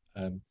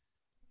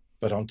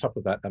 but on top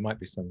of that, there might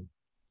be some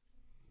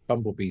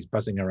bumblebees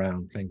buzzing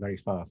around, playing very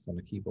fast on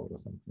a keyboard or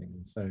something.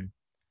 And so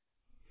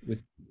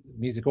with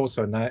music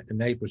also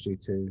enables you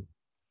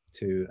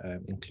to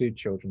include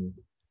children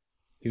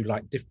who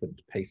like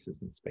different paces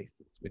and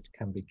spaces, which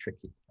can be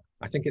tricky.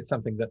 I think it's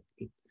something that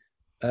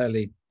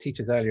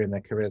teachers earlier in their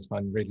careers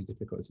find really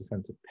difficult, is a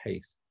sense of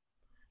pace.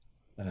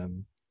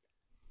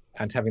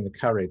 And having the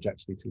courage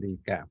actually to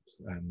leave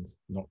gaps and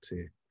not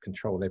to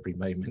control every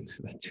moment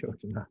that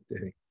children are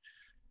doing.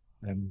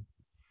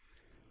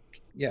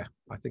 Yeah,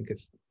 I think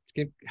it's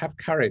have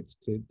courage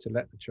to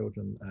let the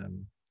children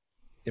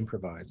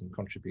improvise and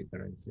contribute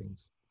their own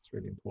things. It's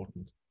really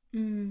important.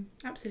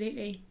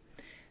 Absolutely.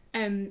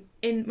 When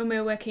we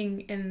were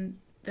working in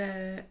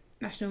the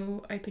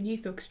National Open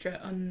Youth Orchestra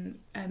on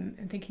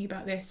and thinking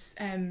about this,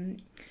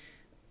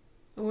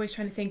 always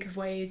trying to think of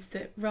ways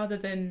that rather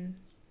than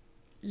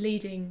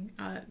leading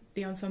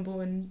the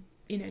ensemble and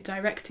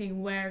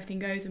directing where everything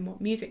goes and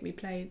what music we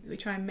play, we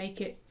try and make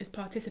it as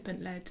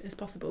participant led as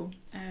possible.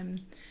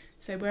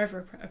 So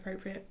wherever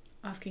appropriate,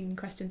 asking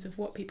questions of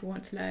what people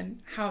want to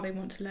learn, how they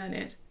want to learn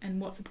it,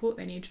 and what support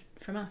they need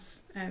from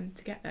us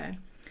to get there.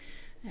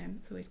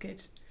 It's always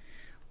good.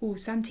 Oh,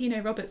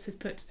 Santino Roberts has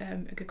put a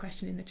good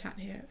question in the chat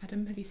here.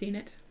 Adam, have you seen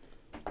it?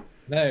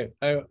 No.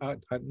 Oh, I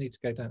need to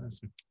go down.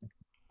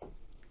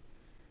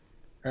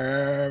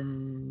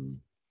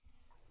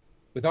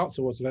 With Arts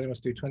Awards, learning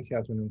must do 20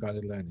 hours minimum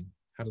guided learning.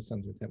 How does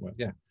Sounds of Intent work?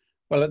 Yeah.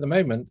 Well, at the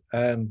moment,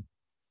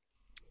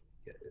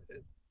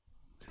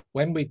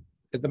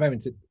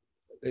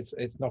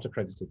 it's not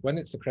accredited. When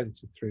it's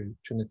accredited through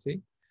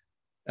Trinity,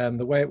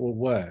 the way it will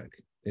work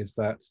is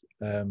that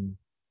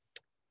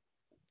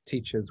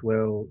teachers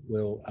will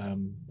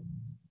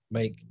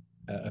make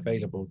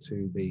available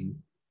to the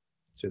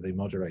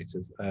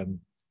moderators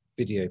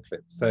video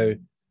clips. So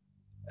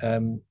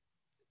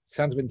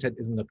Sound of Intent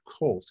isn't a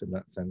course in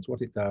that sense.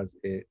 What it does,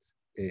 it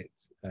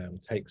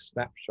takes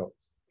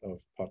snapshots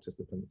of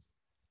participants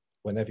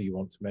whenever you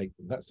want to make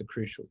them. That's the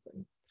crucial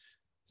thing.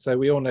 So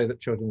we all know that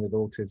children with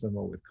autism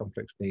or with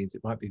complex needs,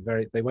 it might be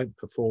they won't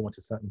perform at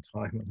a certain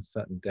time on a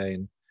certain day.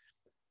 And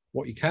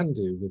what you can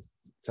do with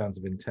Sound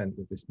of Intent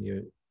with this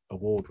new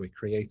award we're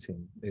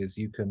creating is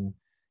you can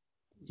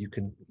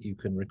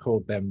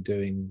record them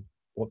doing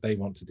what they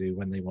want to do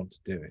when they want to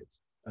do it,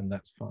 and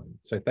that's fine.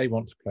 So if they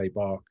want to play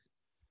Bach,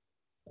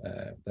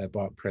 their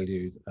Bach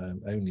prelude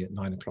only at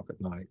 9 o'clock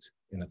at night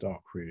in a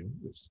dark room,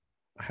 which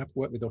I have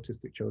worked with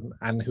autistic children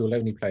and who will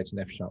only play it in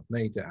F sharp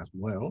major as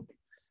well,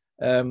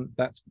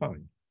 that's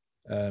fine.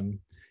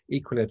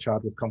 Equally, a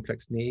child with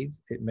complex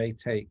needs, it may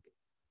take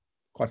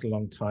quite a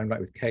long time, like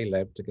with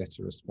Caleb, to get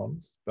a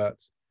response,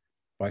 but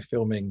by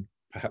filming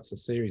perhaps a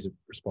series of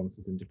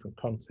responses in different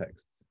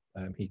contexts,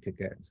 he could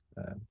get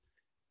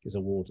his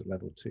award at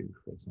level 2,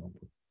 for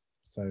example.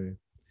 So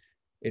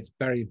it's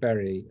very,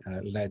 very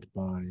led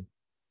by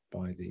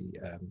the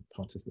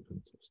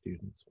participants or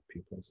students or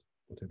pupils,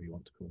 whatever you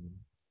want to call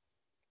them.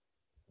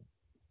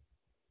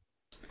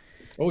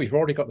 Oh, you've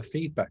already got the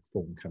feedback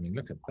form coming.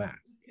 Look at that.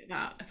 Look at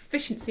that.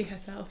 Efficiency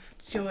herself.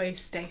 Joy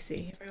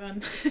Stacey,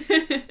 everyone.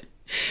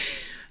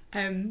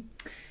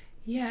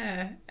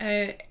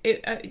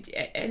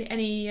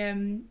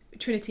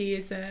 Trinity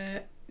is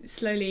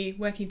slowly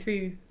working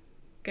through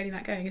getting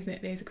that going, isn't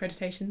it? Those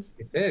accreditations.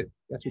 It is.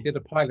 Yes, we did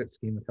a pilot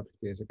scheme a couple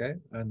of years ago,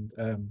 and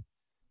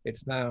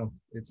it's now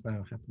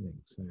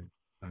happening. So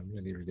I'm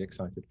really, really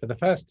excited. For the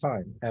first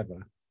time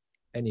ever,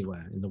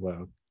 anywhere in the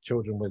world,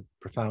 children with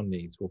profound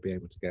needs will be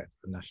able to get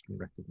a nationally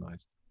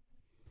recognised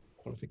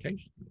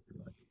qualification,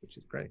 which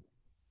is great.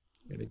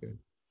 Really good.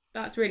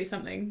 That's really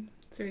something.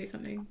 It's really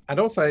something. And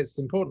also, it's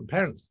important.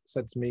 Parents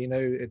said to me,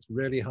 it's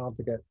really hard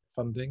to get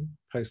funding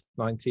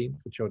post-19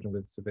 for children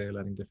with severe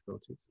learning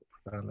difficulties,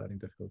 profound learning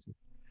difficulties,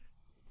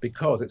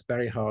 because it's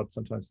very hard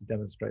sometimes to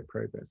demonstrate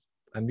progress.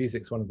 And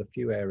music's one of the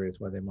few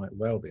areas where they might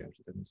well be able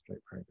to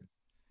demonstrate progress.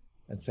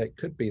 And so it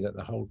could be that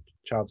the whole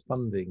child's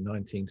funding,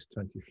 19 to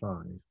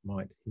 25,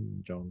 might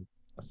hinge on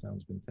a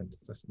Sounds of Intent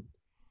assessment.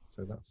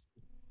 So that's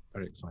a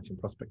very exciting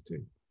prospect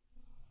too.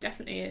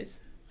 Definitely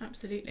is.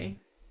 Absolutely.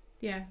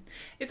 Yeah.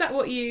 Is that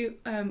what you,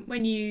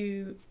 when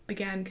you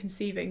began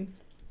conceiving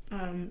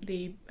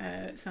the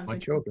Sounds My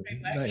of children?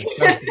 Intent?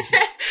 No.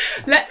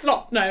 Let's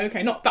not. No.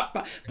 Okay. Not that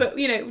bad. But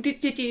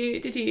did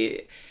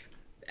the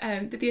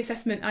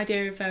assessment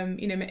idea of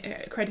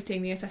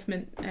accrediting the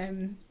assessment?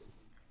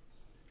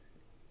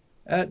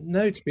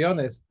 No, to be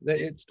honest,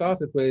 it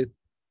started with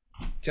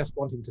just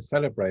wanting to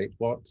celebrate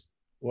what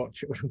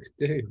children could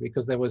do,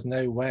 because there was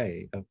no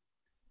way of,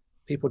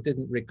 people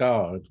didn't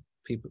regard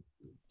people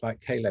like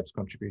Caleb's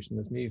contribution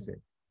as music.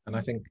 And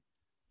I think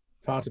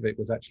part of it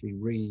was actually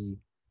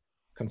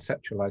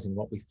reconceptualizing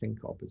what we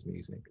think of as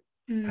music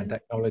and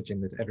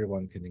acknowledging that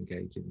everyone can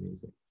engage in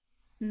music.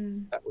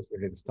 That was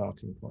really the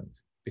starting point,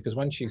 because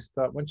once you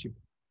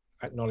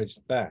acknowledge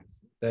that,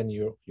 then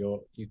you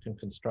can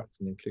construct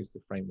an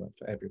inclusive framework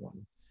for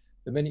everyone.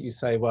 The minute you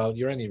say, well,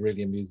 you're only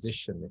really a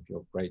musician if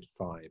you're grade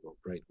 5 or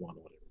grade 1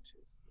 or whatever it is,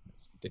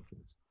 it's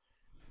ridiculous.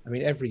 I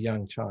mean, every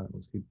young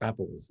child who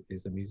babbles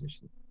is a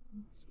musician,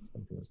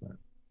 something like that.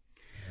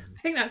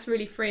 I think that's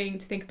really freeing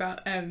to think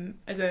about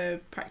as a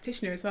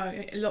practitioner as well.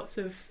 Lots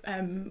of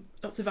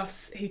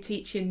us who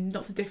teach in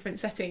lots of different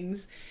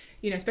settings,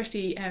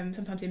 especially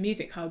sometimes in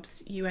music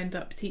hubs, you end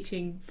up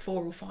teaching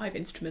 4 or 5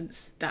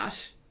 instruments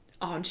that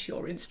aren't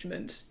your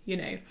instrument,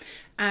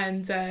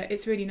 and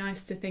it's really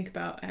nice to think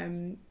about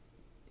the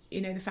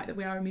fact that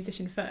we are a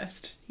musician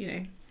first,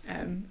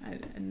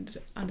 and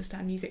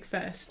understand music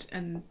first,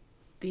 and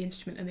the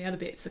instrument and the other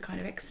bits are kind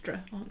of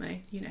extra, aren't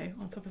they,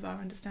 on top of our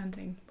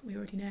understanding, but we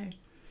already know.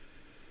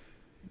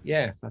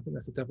 Yes, I think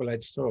that's a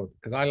double-edged sword,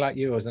 because I, like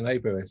you, was an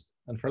oboist,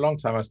 and for a long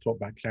time I was taught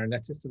by a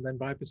clarinetist and then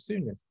by a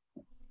bassoonist.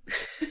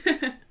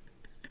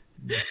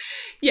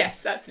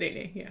 Yes,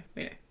 absolutely. Yeah,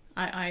 you know,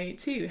 I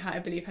too, I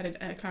believe, had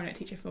a clarinet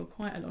teacher for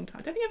quite a long time.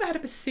 I don't think I ever had a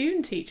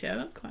bassoon teacher.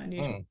 That's quite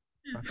unusual.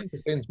 I think it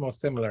seems more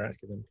similar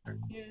actually than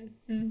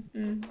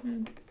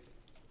clarinet.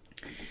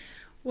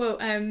 Well,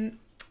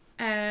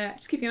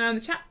 just keeping an eye on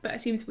the chat, but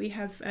it seems we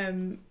have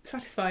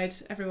satisfied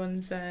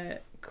everyone's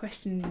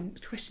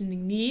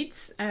questioning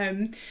needs.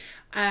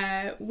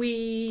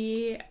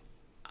 We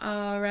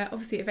are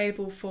obviously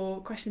available for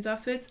questions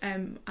afterwards.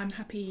 I'm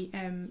happy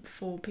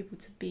for people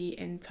to be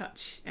in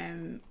touch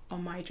on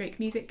my Drake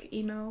Music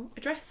email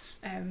address,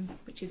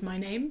 which is my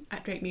name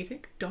at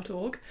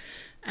drakemusic.org.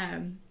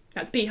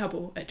 That's Bea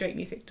Hubble at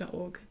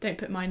drakemusic.org. Don't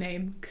put my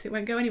name because it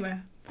won't go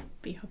anywhere.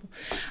 Bea Hubble.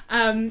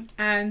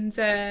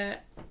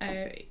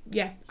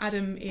 Yeah,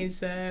 Adam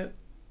is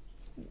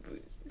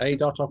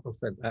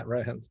A.Ockelford at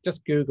right hand.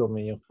 Just Google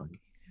me, you'll find.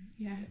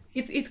 Yeah,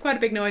 he's quite a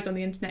big noise on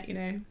the internet, you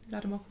know,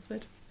 Adam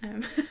Ockelford.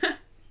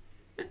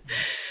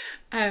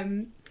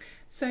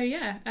 So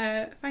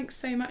yeah, thanks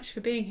so much for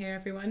being here,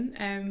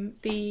 everyone.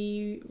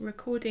 The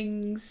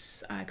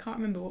recordings, I can't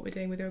remember what we're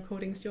doing with the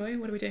recordings, Joy.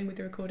 What are we doing with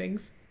the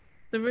recordings?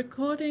 The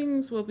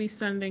recordings will be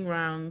sending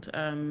round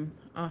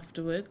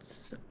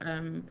afterwards.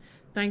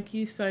 Thank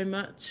you so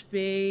much,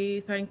 Bea.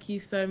 Thank you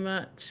so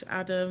much,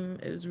 Adam.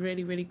 It was a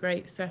really, really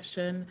great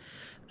session.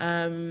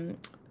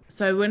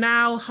 So we're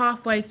now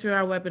halfway through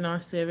our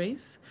webinar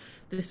series.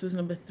 This was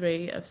number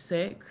 3 of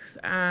 6,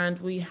 and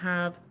we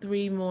have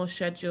 3 more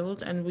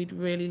scheduled, and we'd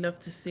really love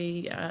to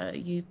see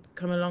you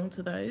come along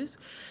to those.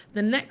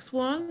 The next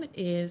one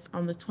is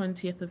on the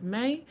 20th of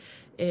May.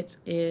 It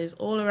is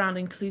all around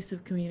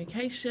inclusive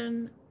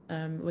communication.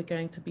 We're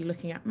going to be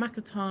looking at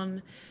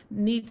Makaton,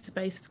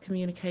 needs-based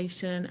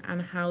communication,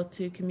 and how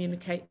to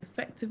communicate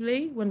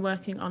effectively when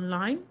working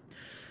online.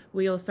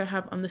 We also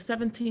have on the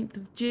 17th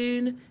of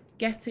June,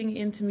 Getting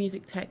into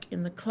Music Tech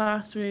in the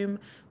Classroom,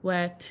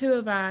 where 2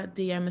 of our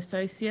DM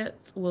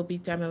associates will be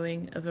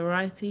demoing a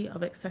variety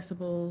of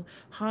accessible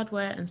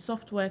hardware and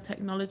software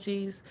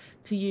technologies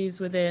to use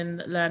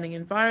within learning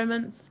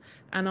environments.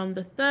 And on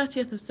the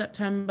 30th of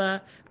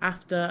September,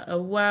 after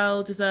a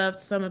well-deserved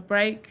summer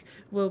break,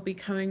 we'll be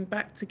coming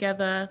back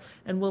together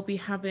and we'll be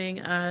having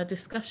a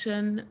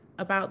discussion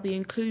about the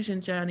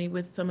inclusion journey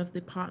with some of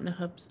the partner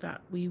hubs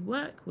that we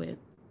work with.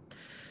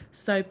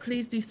 So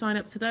please do sign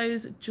up to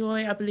those.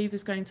 Joy, I believe,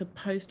 is going to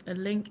post a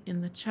link in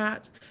the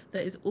chat.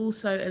 There is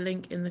also a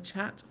link in the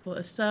chat for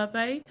a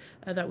survey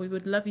that we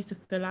would love you to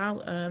fill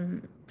out.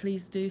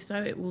 Please do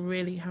so. It will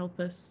really help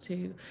us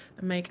to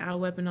make our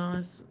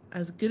webinars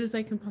as good as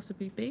they can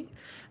possibly be.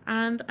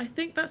 And I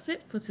think that's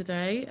it for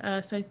today.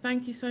 So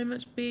thank you so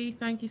much, Bea.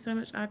 Thank you so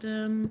much,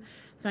 Adam.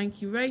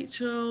 Thank you,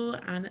 Rachel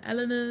and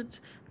Eleanor.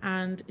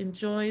 And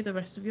enjoy the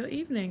rest of your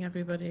evening,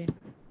 everybody.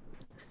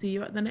 See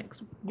you at the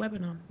next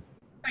webinar.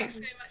 Thanks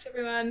so much,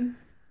 everyone.